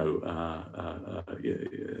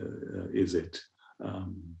 is it?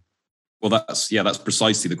 Well, that's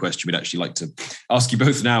precisely the question we'd actually like to ask you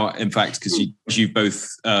both now. In fact, because you've both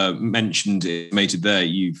mentioned there,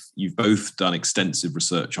 you've both done extensive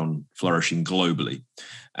research on flourishing globally,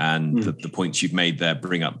 and the points you've made there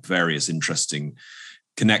bring up various interesting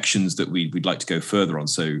connections that we'd like to go further on.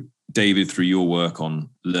 So, David, through your work on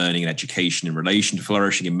learning and education in relation to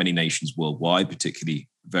flourishing in many nations worldwide, particularly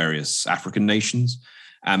various African nations.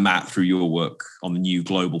 And Matt, through your work on the new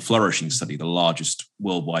Global Flourishing Study, the largest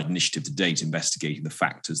worldwide initiative to date investigating the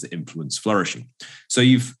factors that influence flourishing. So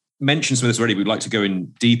you've mentioned some of this already. We'd like to go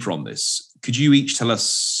in deeper on this. Could you each tell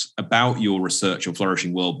us about your research on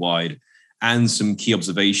flourishing worldwide and some key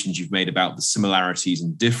observations you've made about the similarities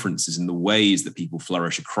and differences in the ways that people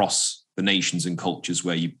flourish across the nations and cultures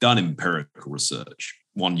where you've done empirical research?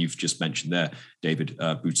 One you've just mentioned there, David,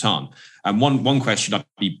 Bhutan. And one question I'd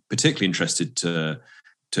be particularly interested to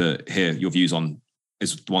hear your views on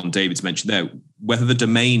is the one David's mentioned there, whether the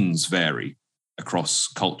domains vary across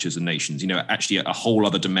cultures and nations, actually a whole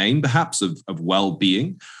other domain perhaps of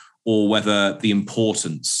well-being, or whether the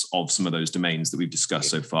importance of some of those domains that we've discussed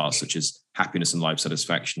so far, such as happiness and life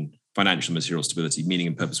satisfaction, financial and material stability, meaning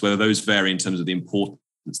and purpose, whether those vary in terms of the importance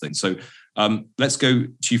things. So let's go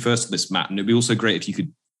to you first on this, Matt, and it'd be also great if you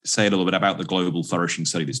could say a little bit about the Global Flourishing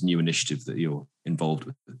Study, this new initiative that you're involved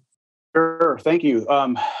with. Sure. Thank you.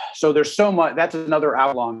 So there's so much, that's another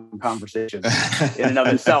hour-long conversation in and of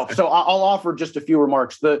itself. So I'll offer just a few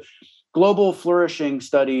remarks. The Global Flourishing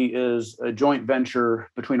Study is a joint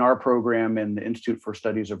venture between our program and the Institute for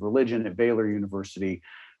Studies of Religion at Baylor University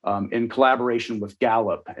in collaboration with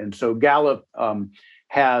Gallup. And so Gallup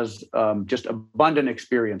has just abundant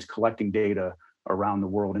experience collecting data around the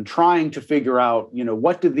world and trying to figure out,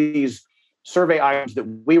 what do these survey items that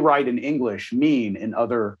we write in English mean in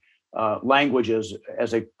other languages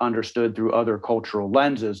as they understood through other cultural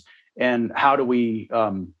lenses, and how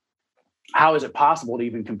is it possible to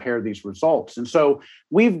even compare these results? And so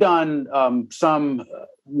we've done some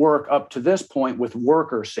work up to this point with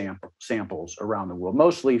worker samples around the world,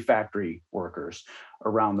 mostly factory workers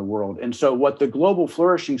around the world. And so what the Global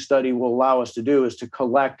Flourishing Study will allow us to do is to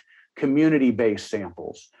collect community-based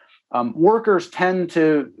samples. Workers tend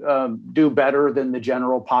to do better than the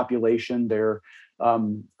general population. They're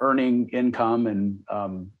earning income and,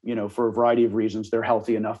 for a variety of reasons, they're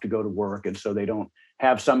healthy enough to go to work. And so they don't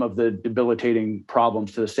have some of the debilitating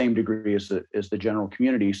problems to the same degree as the general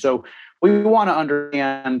community. So we want to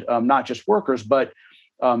understand not just workers, but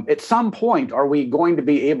at some point, are we going to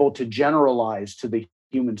be able to generalize to the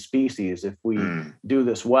human species if we do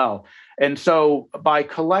this well? And so by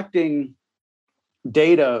collecting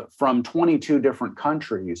data from 22 different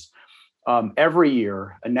countries, every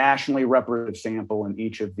year, a nationally representative sample in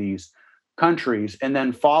each of these countries, and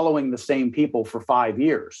then following the same people for 5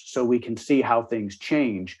 years so we can see how things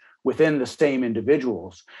change within the same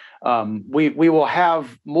individuals. We will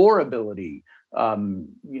have more ability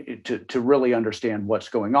to really understand what's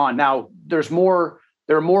going on. Now, there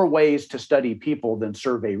are more ways to study people than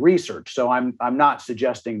survey research. So I'm not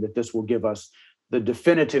suggesting that this will give us the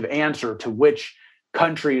definitive answer to which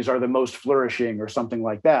countries are the most flourishing or something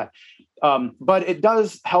like that. But it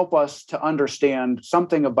does help us to understand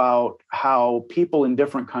something about how people in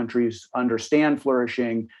different countries understand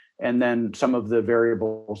flourishing, and then some of the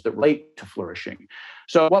variables that relate to flourishing.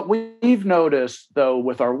 So what we've noticed, though,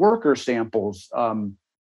 with our worker samples,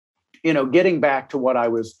 getting back to what I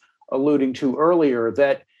was alluding to earlier,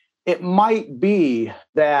 that it might be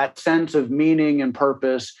that sense of meaning and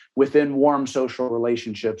purpose within warm social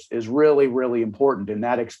relationships is really, really important. And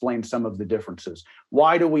that explains some of the differences.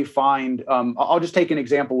 Why do we find, I'll just take an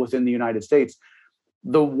example within the United States.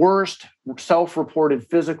 The worst self-reported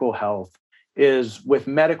physical health is with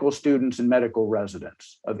medical students and medical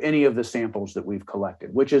residents of any of the samples that we've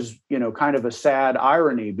collected, which is, kind of a sad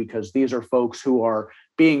irony, because these are folks who are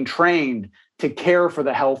being trained to care for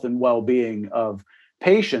the health and well-being of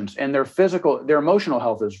patients, and their emotional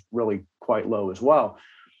health is really quite low as well.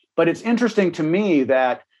 But it's interesting to me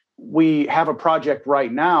that we have a project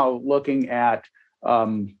right now looking at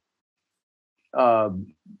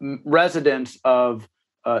residents of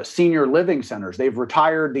senior living centers. They've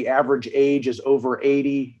retired. The average age is over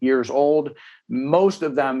 80 years old. Most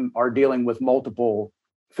of them are dealing with multiple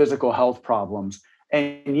physical health problems.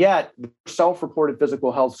 And yet self-reported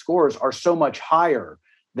physical health scores are so much higher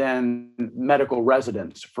than medical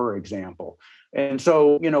residents, for example. And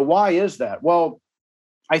so, why is that? Well,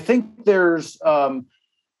 I think there's a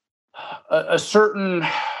certain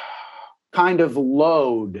kind of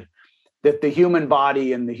load that the human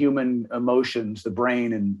body and the human emotions, the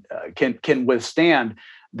brain, and can withstand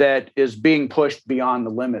that is being pushed beyond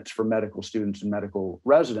the limits for medical students and medical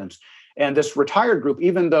residents. And this retired group,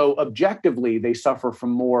 even though objectively they suffer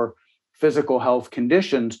from more physical health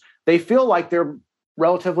conditions, they feel like they're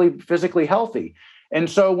relatively physically healthy. And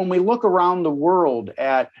so when we look around the world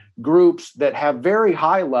at groups that have very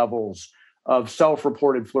high levels of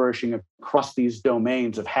self-reported flourishing across these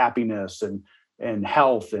domains of happiness and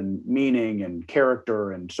health and meaning and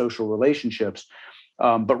character and social relationships,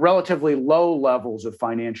 but relatively low levels of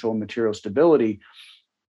financial and material stability,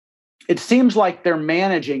 it seems like they're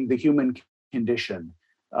managing the human condition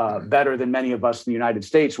better than many of us in the United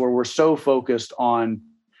States, where we're so focused on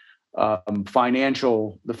the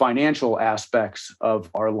financial aspects of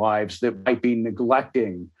our lives that might be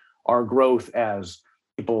neglecting our growth as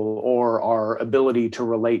people or our ability to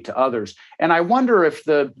relate to others. And I wonder if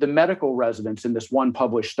the medical residents in this one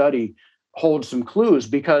published study hold some clues,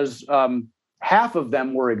 because half of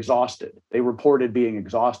them were exhausted. They reported being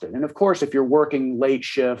exhausted. And of course, if you're working late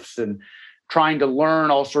shifts and trying to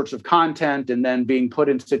learn all sorts of content and then being put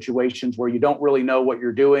in situations where you don't really know what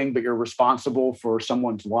you're doing, but you're responsible for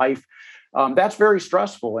someone's life, that's very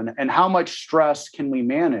stressful. And how much stress can we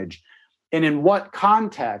manage? And in what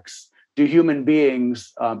context do human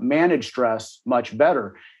beings manage stress much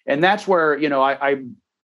better? And that's where, I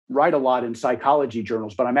write a lot in psychology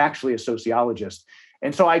journals, but I'm actually a sociologist.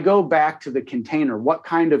 And so I go back to the container. What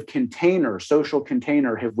kind of container, social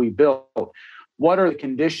container, have we built? What are the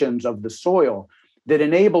conditions of the soil that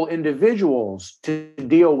enable individuals to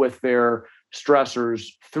deal with their stressors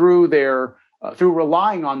through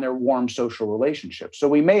relying on their warm social relationships? So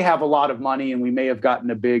we may have a lot of money and we may have gotten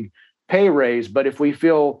a big pay raise, but if we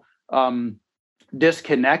feel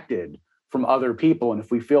disconnected from other people, and if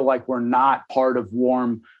we feel like we're not part of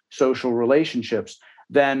warm social relationships,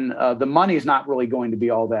 then the money is not really going to be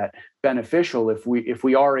all that beneficial if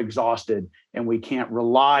we are exhausted and we can't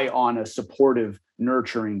rely on a supportive,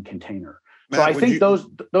 nurturing container. Matt, so I think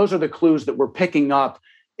those are the clues that we're picking up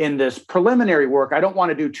in this preliminary work. I don't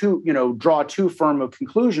want to draw too firm a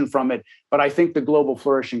conclusion from it, but I think the Global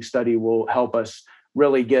Flourishing Study will help us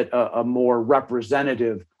really get a more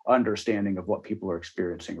representative understanding of what people are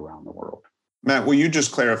experiencing around the world. Matt, will you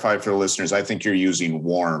just clarify for the listeners? I think you're using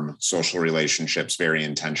warm social relationships very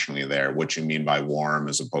intentionally there. What you mean by warm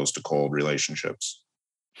as opposed to cold relationships?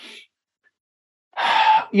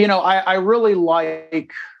 I really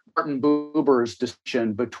like Martin Buber's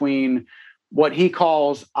distinction between what he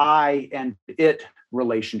calls I and it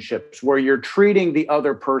relationships, where you're treating the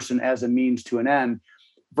other person as a means to an end,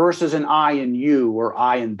 versus an I and you or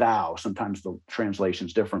I and thou. Sometimes the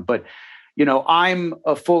translation's different, but I'm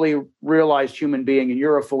a fully realized human being and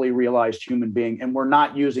you're a fully realized human being, and we're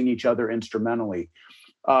not using each other instrumentally.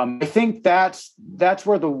 I think that's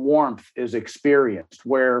where the warmth is experienced,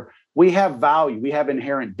 where we have value, we have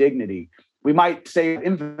inherent dignity. We might say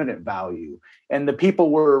infinite value, and the people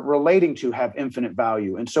we're relating to have infinite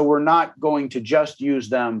value. And so we're not going to just use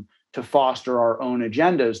them to foster our own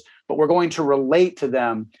agendas, but we're going to relate to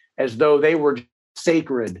them as though they were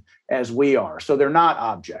sacred as we are. So they're not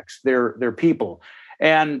objects, they're people.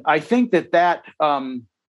 And I think that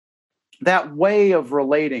way of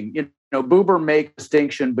relating, Buber makes a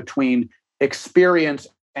distinction between experience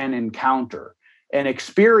and encounter. And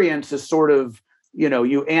experience is sort of,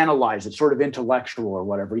 you analyze it, sort of intellectual or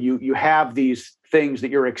whatever. You have these things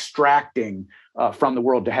that you're extracting from the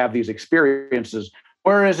world to have these experiences.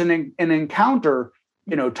 Whereas an encounter,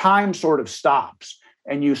 time sort of stops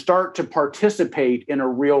and you start to participate in a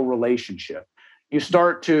real relationship. You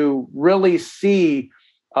start to really see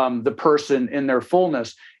the person in their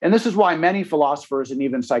fullness. And this is why many philosophers and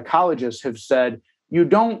even psychologists have said,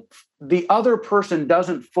 the other person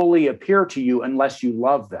doesn't fully appear to you unless you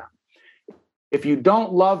love them. If you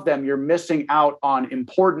don't love them, you're missing out on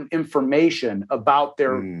important information about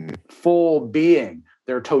their full being,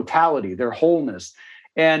 their totality, their wholeness.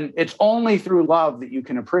 And it's only through love that you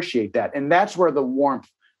can appreciate that. And that's where the warmth,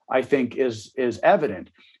 I think, is evident.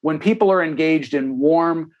 When people are engaged in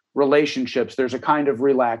warm relationships, there's a kind of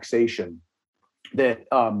relaxation that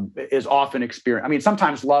is often experienced. I mean,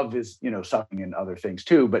 sometimes love is, sucking and other things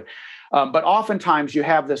too, but oftentimes you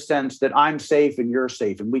have the sense that I'm safe and you're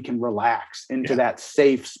safe, and we can relax into that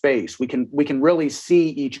safe space. We can really see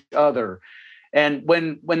each other. And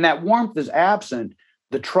when that warmth is absent,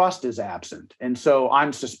 the trust is absent. And so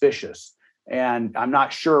I'm suspicious and I'm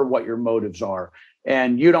not sure what your motives are.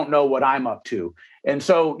 And you don't know what I'm up to. And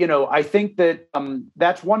so, I think that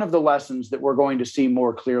that's one of the lessons that we're going to see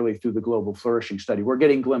more clearly through the Global Flourishing Study. We're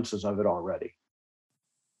getting glimpses of it already.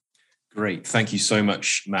 Great. Thank you so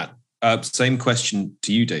much, Matt. Same question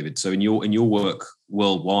to you, David. So in your work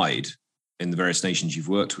worldwide, in the various nations you've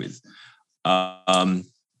worked with.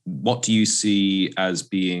 What do you see as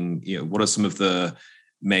being, what are some of the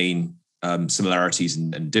main similarities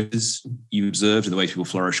and differences you observed in the way people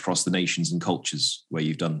flourish across the nations and cultures where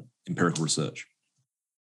you've done empirical research?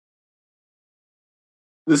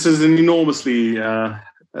 This is an enormously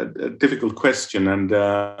difficult question, and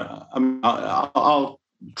I'll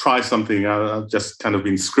try something. I've just kind of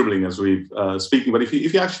been scribbling as we've speaking. But if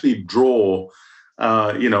you actually draw,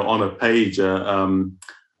 on a page, a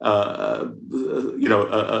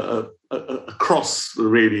cross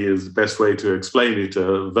really is the best way to explain it.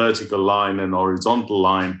 A vertical line and horizontal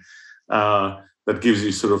line that gives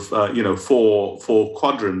you sort of four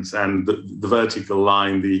quadrants, and the vertical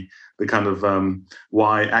line, the kind of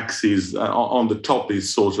y-axis on the top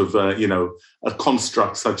is sort of a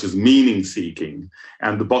construct such as meaning seeking,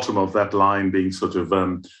 and the bottom of that line being sort of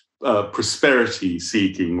prosperity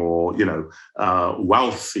seeking, or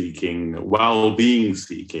wealth seeking, well-being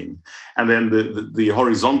seeking, and then the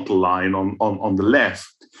horizontal line on the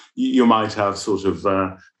left, you might have sort of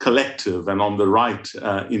collective, and on the right,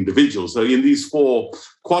 individual. So in these four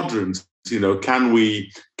quadrants, can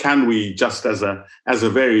we just as a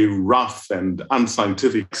very rough and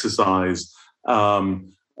unscientific exercise,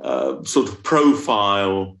 sort of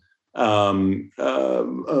profile,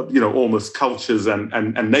 almost cultures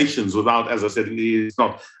and nations without, as I said, it's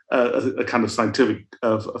not a kind of scientific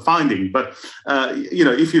finding. But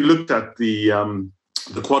if you looked at the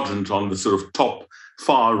quadrant on the sort of top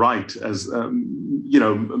far right as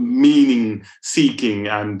meaning seeking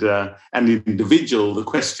and individual, the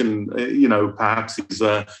question perhaps is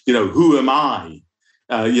who am I?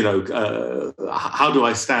 How do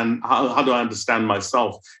I stand? How do I understand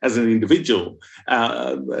myself as an individual?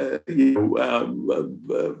 And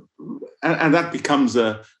that becomes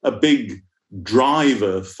a big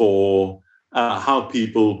driver for how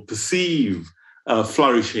people perceive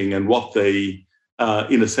flourishing, and what they,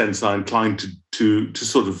 in a sense, are inclined to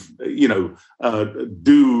sort of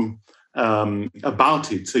do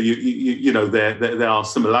about it. So there are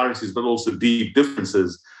similarities, but also deep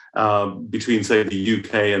differences between, say, the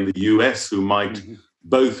UK and the US, who might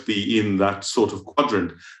both be in that sort of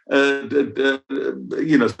quadrant.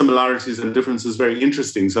 Similarities and differences very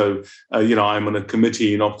interesting. So, I'm on a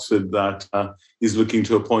committee in Oxford that is looking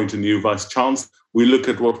to appoint a new vice chancellor. We look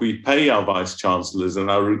at what we pay our vice chancellors,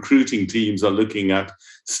 and our recruiting teams are looking at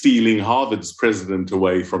stealing Harvard's president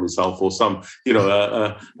away from himself, or some,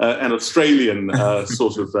 an Australian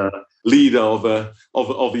sort of leader of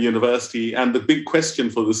a university. And the big question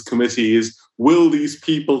for this committee is, will these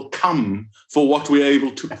people come for what we're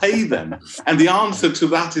able to pay them? And the answer to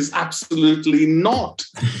that is absolutely not.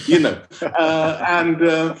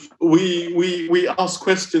 We ask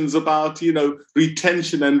questions about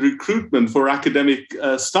retention and recruitment for academic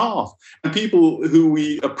staff, and people who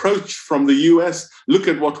we approach from the US look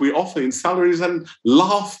at what we offer in salaries and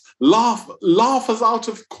laugh us out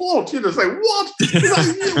of court. Say, what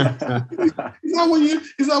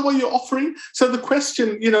is that what you're offering? So the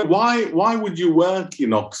question, why would you work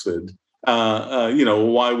in Oxford?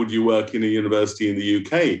 Why would you work in a university in the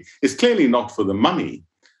UK? It's clearly not for the money.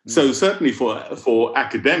 So certainly for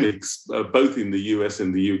academics, both in the US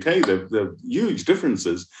and the UK, there are huge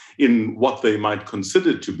differences in what they might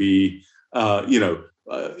consider to be,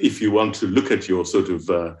 if you want to look at your sort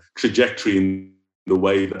of trajectory in the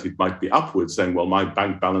way that it might be upwards, saying, well, my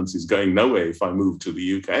bank balance is going nowhere if I move to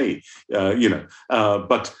the UK,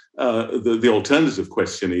 But the alternative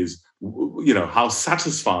question is, how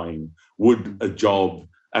satisfying would a job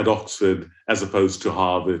at Oxford as opposed to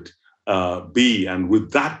Harvard be? And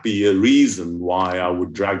would that be a reason why I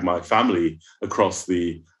would drag my family across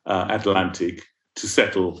the Atlantic to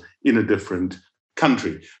settle in a different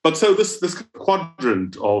country? But so this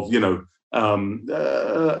quadrant of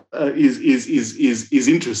is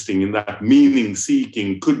interesting, in that meaning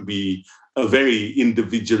seeking could be a very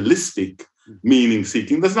individualistic meaning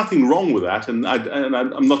seeking. There's nothing wrong with that, and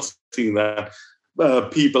I'm not saying that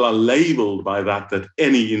people are labeled by that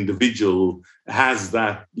any individual has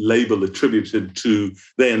that label attributed to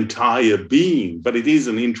their entire being. But it is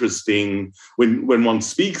an interesting, when one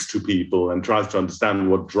speaks to people and tries to understand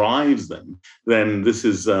what drives them, then this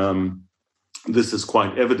is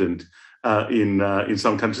quite evident in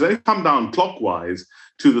some countries. They come down clockwise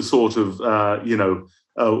to the sort of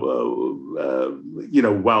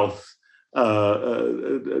wealth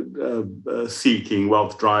seeking,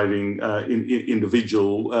 wealth driving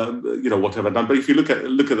individual, whatever done. But if you look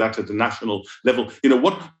at that at the national level,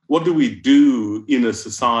 what do we do in a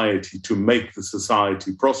society to make the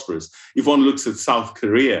society prosperous? If one looks at South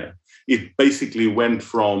Korea, it basically went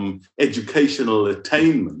from educational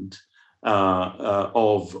attainment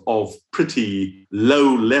of pretty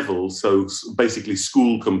low level, so basically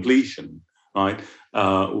school completion, right?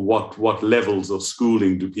 What levels of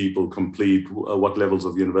schooling do people complete? What levels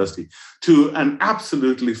of university? To an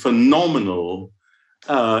absolutely phenomenal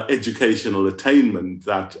educational attainment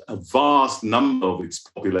that a vast number of its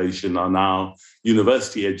population are now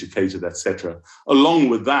university educated, etc. Along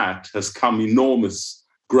with that has come enormous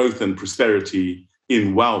growth and prosperity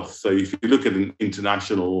in wealth. So if you look at an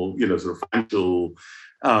international, sort of financial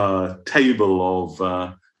table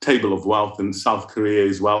of wealth, and South Korea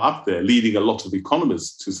is well up there, leading a lot of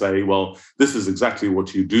economists to say, well, this is exactly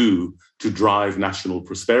what you do to drive national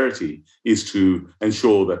prosperity, is to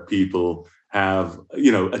ensure that people have,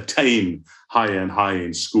 attain higher and higher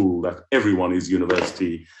in school, that everyone is a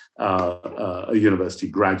university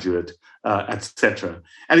graduate, etc.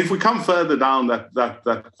 And if we come further down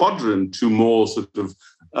that quadrant to more sort of,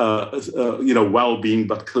 well-being,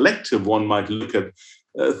 but collective, one might look at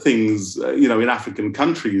things, in African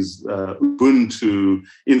countries, Ubuntu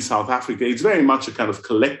in South Africa. It's very much a kind of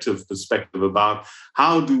collective perspective about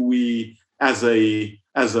how do we, as a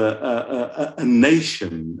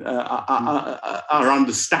nation, our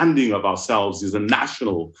understanding of ourselves is a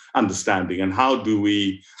national understanding, and how do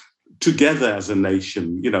we, together as a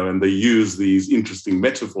nation, and they use these interesting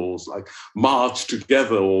metaphors like march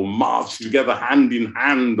together or march together hand in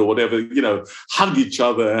hand or whatever, hug each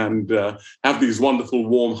other and have these wonderful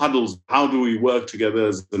warm huddles. How do we work together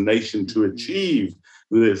as a nation to achieve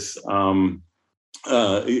this, whether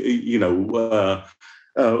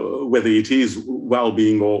it is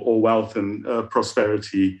well-being or wealth and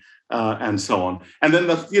prosperity, and so on. And then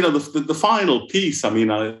the final piece. I mean,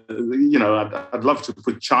 I'd love to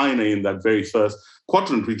put China in that very first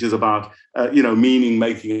quadrant, which is about meaning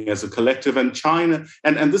making as a collective. And China,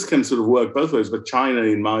 and this can sort of work both ways. But China,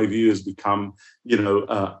 in my view, has become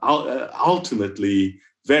ultimately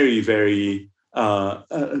very, very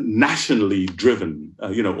nationally driven.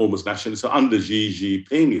 Almost nationally. So under Xi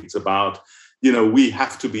Jinping, it's about we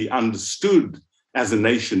have to be understood as a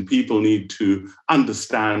nation. People need to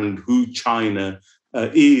understand who China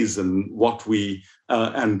is and what we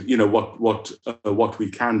what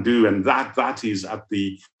we can do, and that is at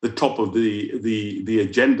the top of the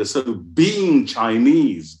agenda. So being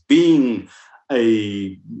Chinese, being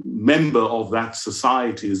a member of that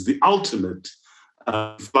society, is the ultimate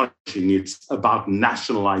flourishing. It's about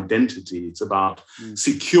national identity. It's about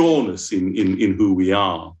secureness in who we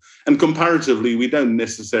are. And comparatively, we don't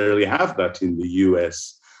necessarily have that in the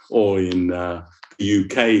US or in the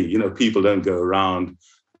UK. People don't go around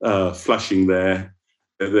flashing their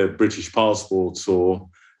British passports or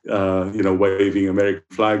waving American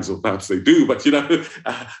flags, or perhaps they do, but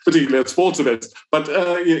particularly at sports events. But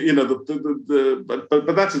but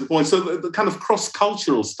that's the point. So the kind of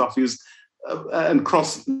cross-cultural stuff is. And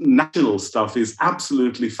cross-national stuff is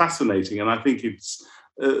absolutely fascinating, and I think it's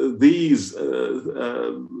these,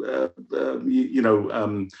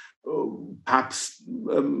 perhaps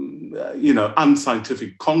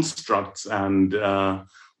unscientific constructs and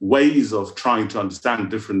ways of trying to understand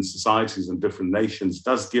different societies and different nations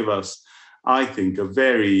does give us, I think, a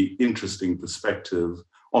very interesting perspective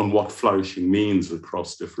on what flourishing means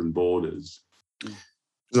across different borders.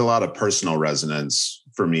 There's a lot of personal resonance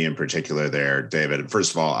for me in particular there, David.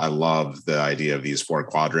 First of all, I love the idea of these 4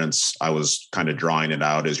 quadrants. I was kind of drawing it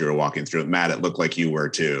out as you were walking through it. Matt, it looked like you were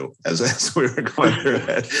too, as we were going through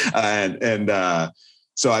it.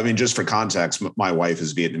 So, I mean, just for context, my wife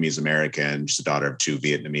is Vietnamese American. She's the daughter of 2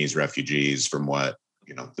 Vietnamese refugees from what,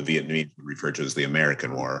 the Vietnamese refer to as the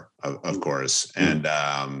American War, of course. And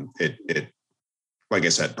it, like I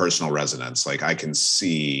said, personal resonance. Like I can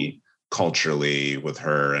see culturally with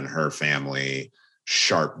her and her family,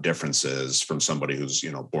 sharp differences from somebody who's,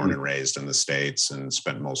 born and raised in the States and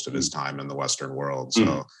spent most of his time in the Western world.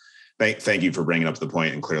 So thank you for bringing up the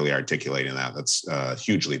point and clearly articulating that. That's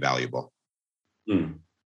hugely valuable.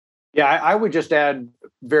 Yeah, I would just add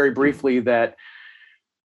very briefly that,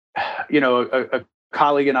 a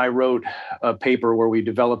colleague and I wrote a paper where we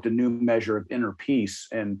developed a new measure of inner peace.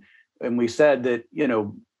 And we said that,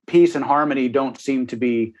 peace and harmony don't seem to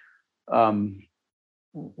be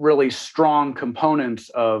really strong components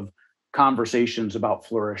of conversations about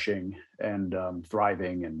flourishing and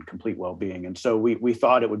thriving and complete well-being. And so we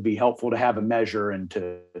thought it would be helpful to have a measure and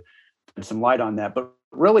to put some light on that. But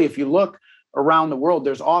really, if you look around the world,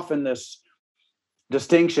 there's often this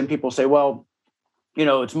distinction. People say, well,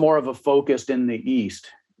 it's more of a focus in the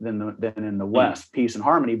East than in the West, peace and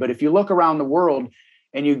harmony. But if you look around the world,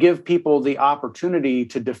 and you give people the opportunity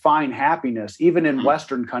to define happiness, even in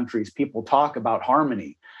Western countries, people talk about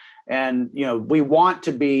harmony. And, we want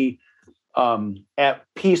to be at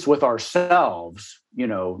peace with ourselves,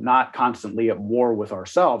 not constantly at war with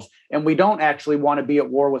ourselves. And we don't actually want to be at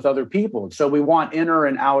war with other people. So we want inner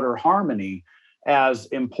and outer harmony as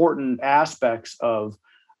important aspects of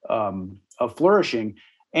flourishing.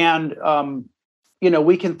 And,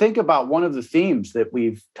 we can think about one of the themes that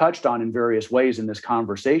we've touched on in various ways in this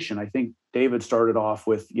conversation. I think David started off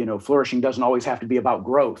with, flourishing doesn't always have to be about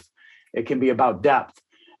growth. It can be about depth.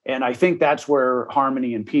 And I think that's where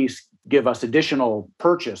harmony and peace give us additional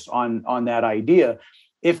purchase on that idea.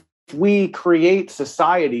 If we create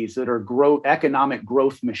societies that are economic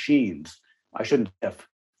growth machines,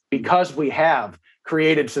 because we have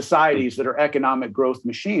created societies that are economic growth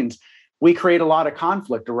machines, we create a lot of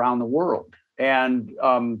conflict around the world and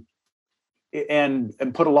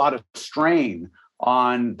put a lot of strain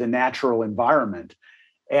on the natural environment.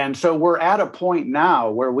 And so we're at a point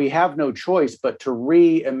now where we have no choice but to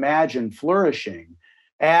reimagine flourishing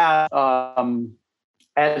as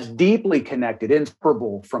deeply connected,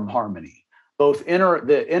 inseparable from harmony, both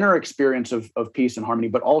the inner experience of peace and harmony,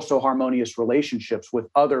 but also harmonious relationships with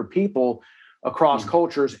other people across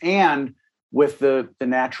cultures and with the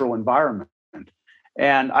natural environment.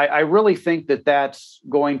 And I really think that that's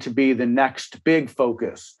going to be the next big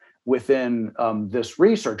focus within this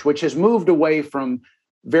research, which has moved away from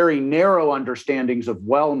very narrow understandings of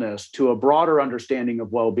wellness to a broader understanding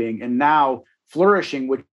of well-being, and now flourishing,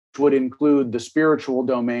 which would include the spiritual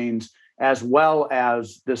domains as well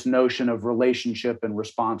as this notion of relationship and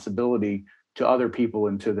responsibility to other people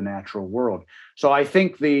and to the natural world. So I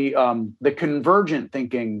think the convergent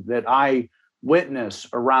thinking that I witness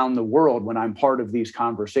around the world when I'm part of these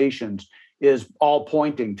conversations is all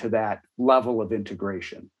pointing to that level of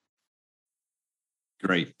integration.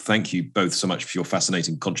 Great. Thank you both so much for your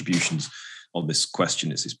fascinating contributions on this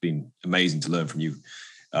question. It's been amazing to learn from you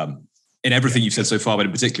in everything you've said so far, but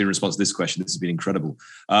in particular in response to this question, this has been incredible.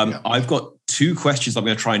 I've got two questions I'm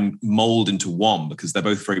going to try and mold into one because they're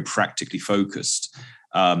both very practically focused.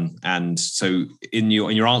 And so in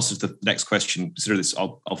your answer to the next question, consider this,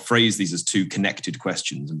 I'll phrase these as two connected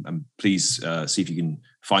questions, and please see if you can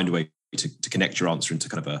find a way to connect your answer into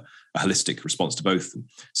kind of a holistic response to both of them.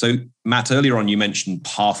 So Matt, earlier on, you mentioned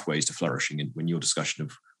pathways to flourishing in your discussion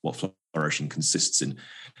of what flourishing consists in.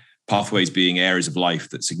 Pathways being areas of life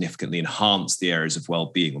that significantly enhance the areas of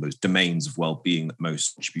well-being, or those domains of well-being that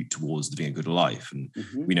most contribute towards living a good life. And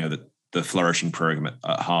we know that the Flourishing program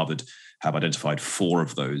at Harvard have identified 4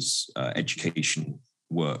 of those: education,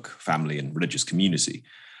 work, family, and religious community.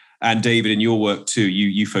 And David, in your work too,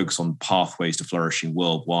 you focus on pathways to flourishing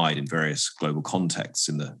worldwide in various global contexts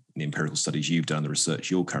in the empirical studies you've done, the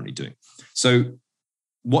research you're currently doing. So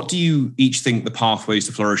what do you each think the pathways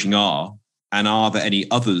to flourishing are? And are there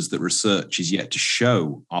any others that research is yet to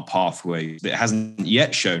show are pathways that hasn't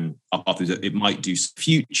yet shown are pathways that it might do in the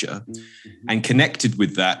future? And connected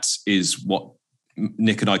with that is what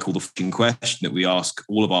Nick and I call the fucking question that we ask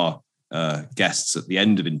all of our guests at the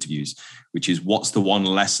end of interviews, which is, what's the one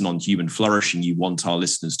lesson on human flourishing you want our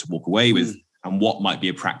listeners to walk away with? And what might be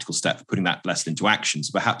a practical step for putting that lesson into action?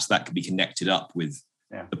 So perhaps that could be connected up with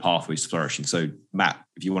the pathways to flourishing. So Matt,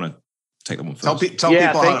 if you want to take them on first. Tell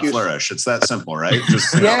people how to flourish. It's that simple, right?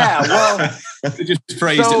 Just, just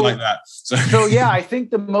phrased it like that. So I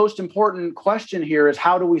think the most important question here is,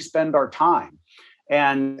 how do we spend our time?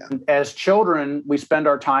 And as children, we spend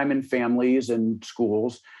our time in families and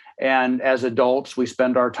schools. And as adults, we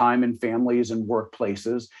spend our time in families and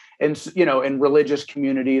workplaces and, in religious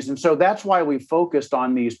communities. And so that's why we focused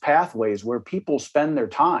on these pathways where people spend their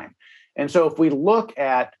time. And so if we look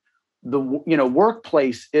at the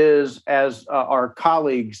workplace is, as our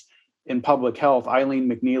colleagues in public health, Eileen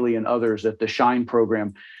McNeely and others at the SHINE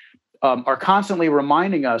program, are constantly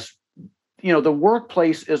reminding us, the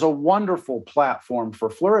workplace is a wonderful platform for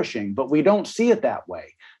flourishing, but we don't see it that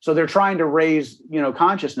way. So they're trying to raise,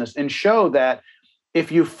 consciousness and show that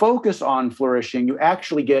if you focus on flourishing, you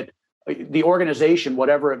actually get the organization,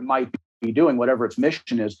 whatever it might be doing, whatever its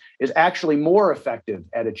mission is actually more effective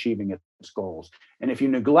at achieving its goals. And if you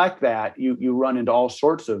neglect that, you run into all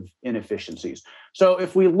sorts of inefficiencies. So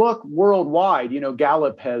if we look worldwide,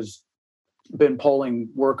 Gallup has been polling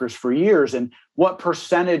workers for years, and what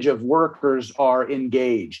percentage of workers are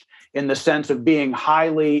engaged in the sense of being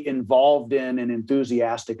highly involved in and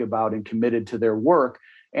enthusiastic about and committed to their work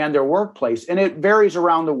and their workplace. And it varies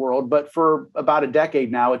around the world, but for about a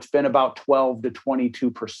decade now, it's been about 12 to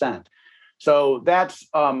 22%. So that's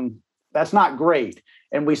not great.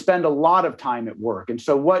 And we spend a lot of time at work. And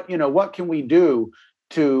so what can we do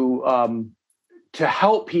to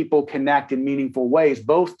help people connect in meaningful ways,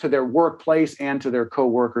 both to their workplace and to their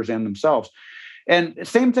coworkers and themselves? And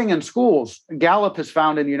same thing in schools. Gallup has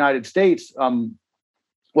found in the United States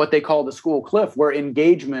what they call the school cliff, where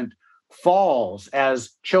engagement falls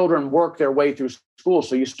as children work their way through school.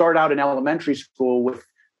 So you start out in elementary school with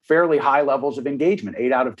fairly high levels of engagement.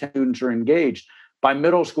 8 out of 10 students are engaged. By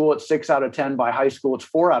middle school, it's 6 out of 10. By high school, it's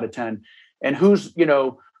 4 out of 10. And who's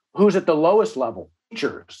at the lowest level?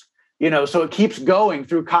 Teachers. So it keeps going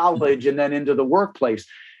through college and then into the workplace.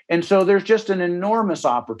 And so there's just an enormous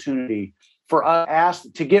opportunity for us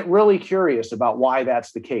to get really curious about why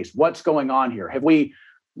that's the case. What's going on here? Have we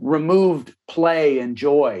removed play and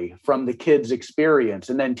joy from the kids' experience,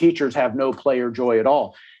 and then teachers have no play or joy at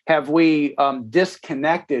all? Have we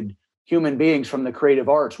disconnected human beings from the creative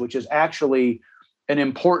arts, which is actually an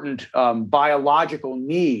important biological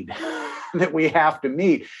need that we have to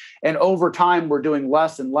meet? And over time, we're doing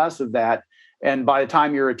less and less of that. And by the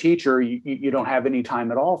time you're a teacher, you don't have any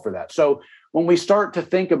time at all for that. So when we start to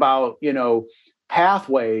think about,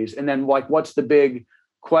 pathways, and then like, what's the big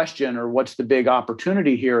question or what's the big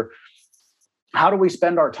opportunity here? How do we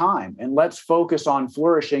spend our time? And let's focus on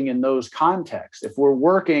flourishing in those contexts. If we're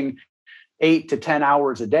working 8 to 10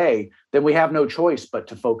 hours a day, then we have no choice but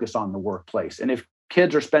to focus on the workplace. And if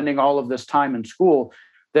kids are spending all of this time in school,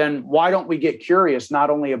 then why don't we get curious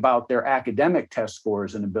not only about their academic test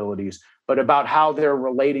scores and abilities, but about how they're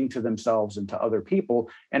relating to themselves and to other people,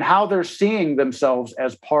 and how they're seeing themselves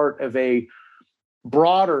as part of a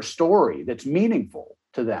broader story that's meaningful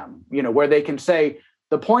to them, where they can say,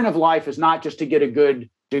 the point of life is not just to get a good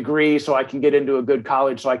degree so I can get into a good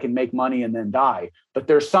college so I can make money and then die, but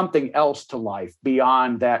there's something else to life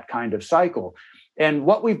beyond that kind of cycle. And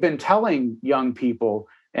what we've been telling young people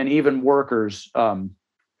and even workers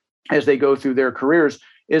as they go through their careers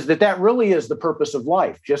is that really is the purpose of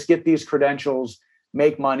life. Just get these credentials,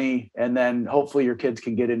 make money, and then hopefully your kids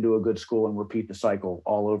can get into a good school and repeat the cycle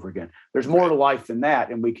all over again. There's more to life than that,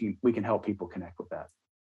 and we can help people connect with that.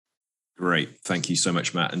 Great. Thank you so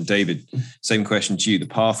much, Matt. And David, same question to you. The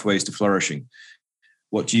pathways to flourishing.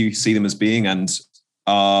 What do you see them as being? And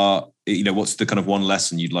what's the kind of one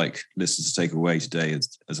lesson you'd like listeners to take away today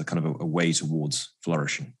as a kind of a way towards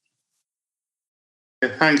flourishing?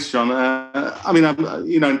 Yeah, thanks, John. I'm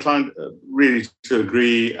inclined really to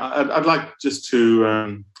agree. I'd like just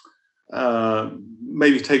to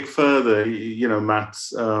maybe take further,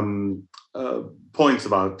 Matt's points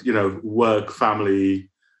about work, family,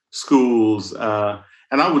 schools,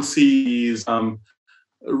 and I would see these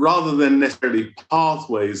rather than necessarily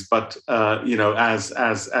pathways, but as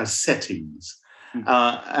settings.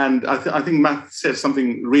 And I think Matt said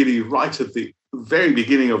something really right at the very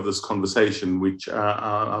beginning of this conversation, which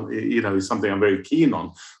is something I'm very keen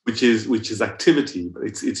on, which is activity.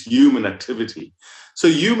 It's human activity. So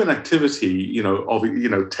human activity,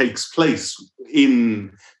 takes place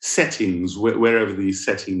in settings wherever these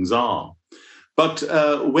settings are. But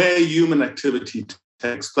where human activity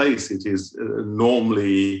takes place, it is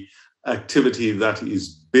normally activity that is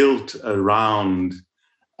built around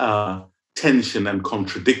tension and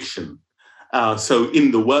contradiction. So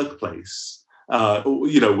in the workplace,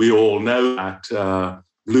 we all know that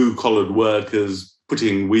blue-collared workers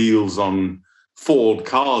putting wheels on Ford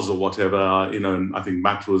cars or whatever, and I think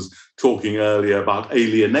Matt was talking earlier about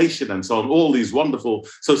alienation and so on, all these wonderful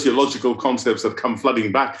sociological concepts that come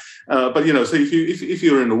flooding back. So if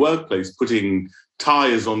you're in a workplace putting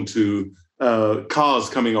tires onto cars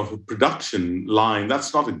coming off a production line,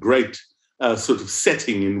 that's not a great sort of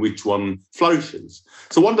setting in which one flourishes.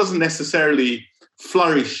 So one doesn't necessarily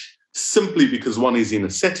flourish simply because one is in a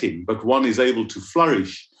setting, but one is able to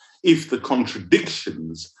flourish if the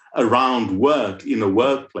contradictions around work in a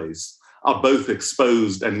workplace are both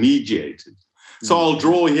exposed and mediated. So I'll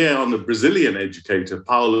draw here on the Brazilian educator,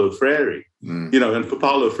 Paulo Freire. And for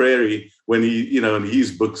Paulo Freire, when he, in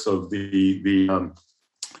his books of the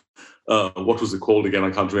what was it called again?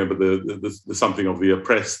 I can't remember the something of the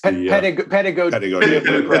oppressed. Pedagogy. That's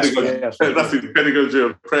it, pedagogy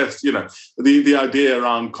of oppressed. The idea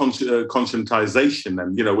around conscientization,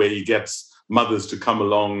 and where he gets mothers to come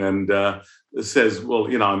along and says, well,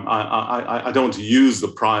 I don't want to use the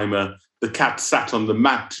primer. The cat sat on the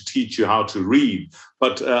mat to teach you how to read.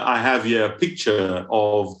 But I have here a picture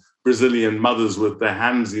of Brazilian mothers with their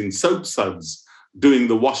hands in soap suds doing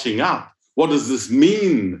the washing up. What does this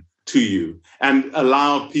mean to you? And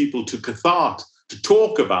allow people to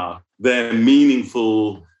talk about their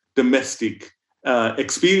meaningful domestic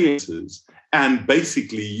experiences, and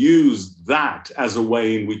basically use that as a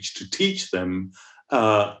way in which to teach them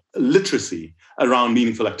literacy around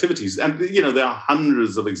meaningful activities. And, there are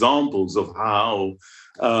hundreds of examples of how,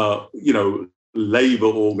 labor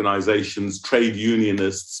organizations, trade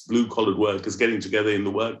unionists, blue-collar workers getting together in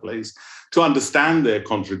the workplace to understand their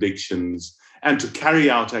contradictions and to carry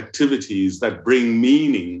out activities that bring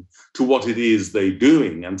meaning to what it is they're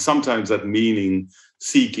doing. And sometimes that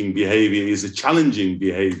meaning-seeking behavior is a challenging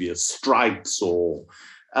behavior, strikes or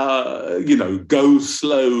go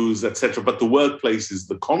slows, etc. But the workplace is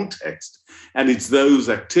the context, and it's those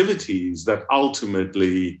activities that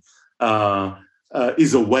ultimately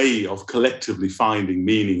is a way of collectively finding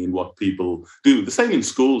meaning in what people do. The same in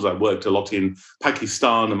schools. I worked a lot in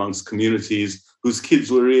Pakistan amongst communities whose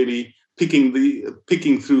kids were really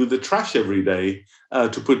picking through the trash every day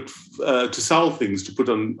to sell things to put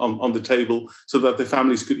on the table so that their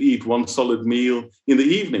families could eat one solid meal in the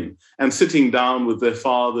evening, and sitting down with their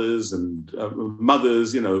fathers and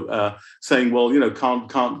mothers, saying, well,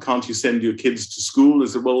 can't you send your kids to school? I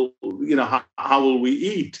said, well, how will we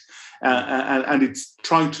eat? And it's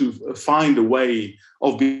trying to find a way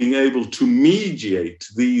of being able to mediate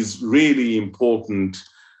these really important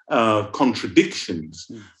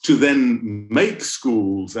contradictions to then make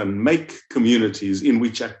schools and make communities in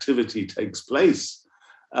which activity takes place,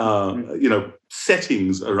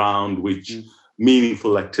 settings around which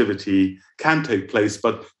meaningful activity can take place.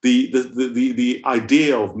 But the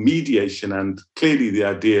idea of mediation and clearly the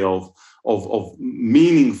idea of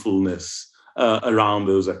meaningfulness around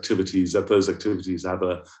those activities, that those activities have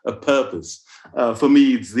a purpose. For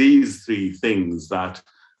me, it's these three things that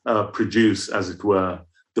produce, as it were,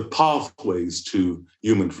 the pathways to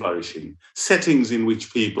human flourishing. Settings in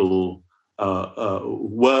which people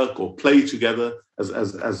work or play together,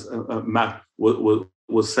 as Matt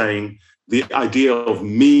was saying, the idea of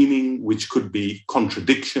meaning, which could be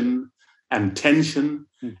contradiction and tension,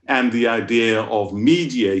 and the idea of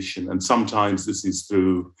mediation. And sometimes this is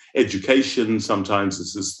through education, sometimes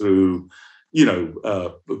this is through,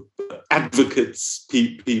 advocates,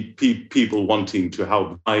 people wanting to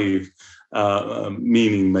help drive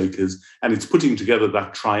meaning makers. And it's putting together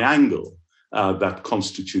that triangle that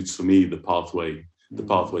constitutes, for me, the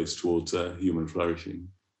pathways towards human flourishing.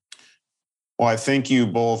 Well, I think you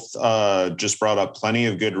both just brought up plenty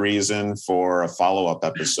of good reason for a follow-up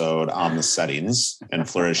episode on the settings and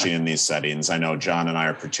flourishing in these settings. I know John and I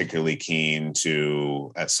are particularly keen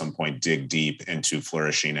to, at some point, dig deep into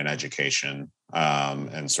flourishing in education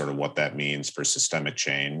and sort of what that means for systemic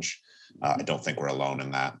change. I don't think we're alone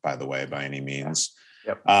in that, by the way, by any means.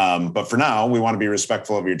 Yep. But for now, we want to be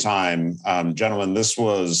respectful of your time. Gentlemen, this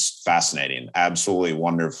was fascinating. Absolutely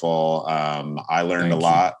wonderful. I learned a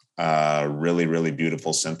lot. Really, really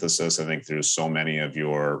beautiful synthesis, I think, through so many of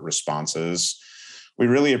your responses. We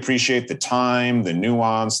really appreciate the time, the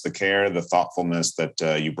nuance, the care, the thoughtfulness that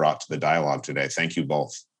you brought to the dialogue today. Thank you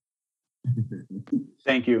both.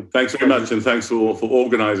 Thank you. Thanks very much, and thanks for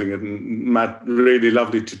organizing it. And Matt, really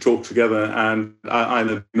lovely to talk together, and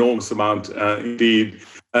an enormous amount indeed,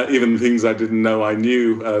 even things I didn't know I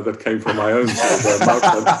knew that came from my own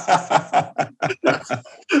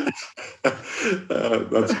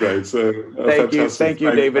that's great. So thank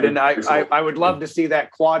you, David. And I would love to see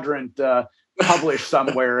that quadrant published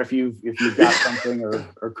somewhere if you've got something or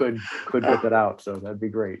could put that out. So that'd be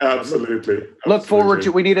great. Absolutely. Look forward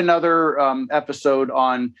to. We need another episode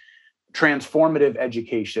on transformative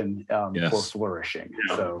education for flourishing.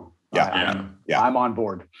 Yeah. So I'm on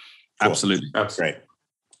board. Cool. Absolutely.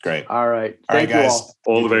 Great. All right. Thank you, guys.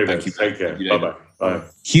 All the very best. Thank you. Take care. Bye-bye. Bye.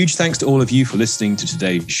 Huge thanks to all of you for listening to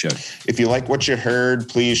today's show. If you like what you heard,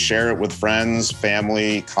 please share it with friends,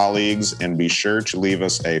 family, colleagues, and be sure to leave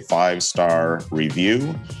us a 5-star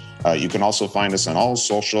review. You can also find us on all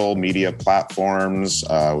social media platforms.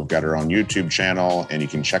 We've got our own YouTube channel, and you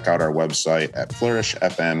can check out our website at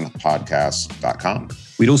flourishfmpodcast.com.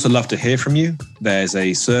 We'd also love to hear from you. There's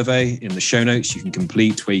a survey in the show notes you can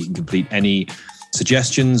complete where you can complete any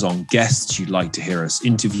suggestions on guests you'd like to hear us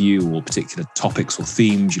interview or particular topics or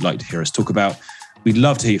themes you'd like to hear us talk about. We'd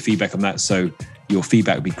love to hear your feedback on that. So your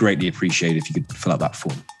feedback would be greatly appreciated if you could fill out that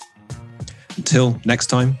form. Until next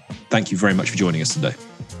time, thank you very much for joining us today.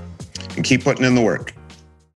 And keep putting in the work.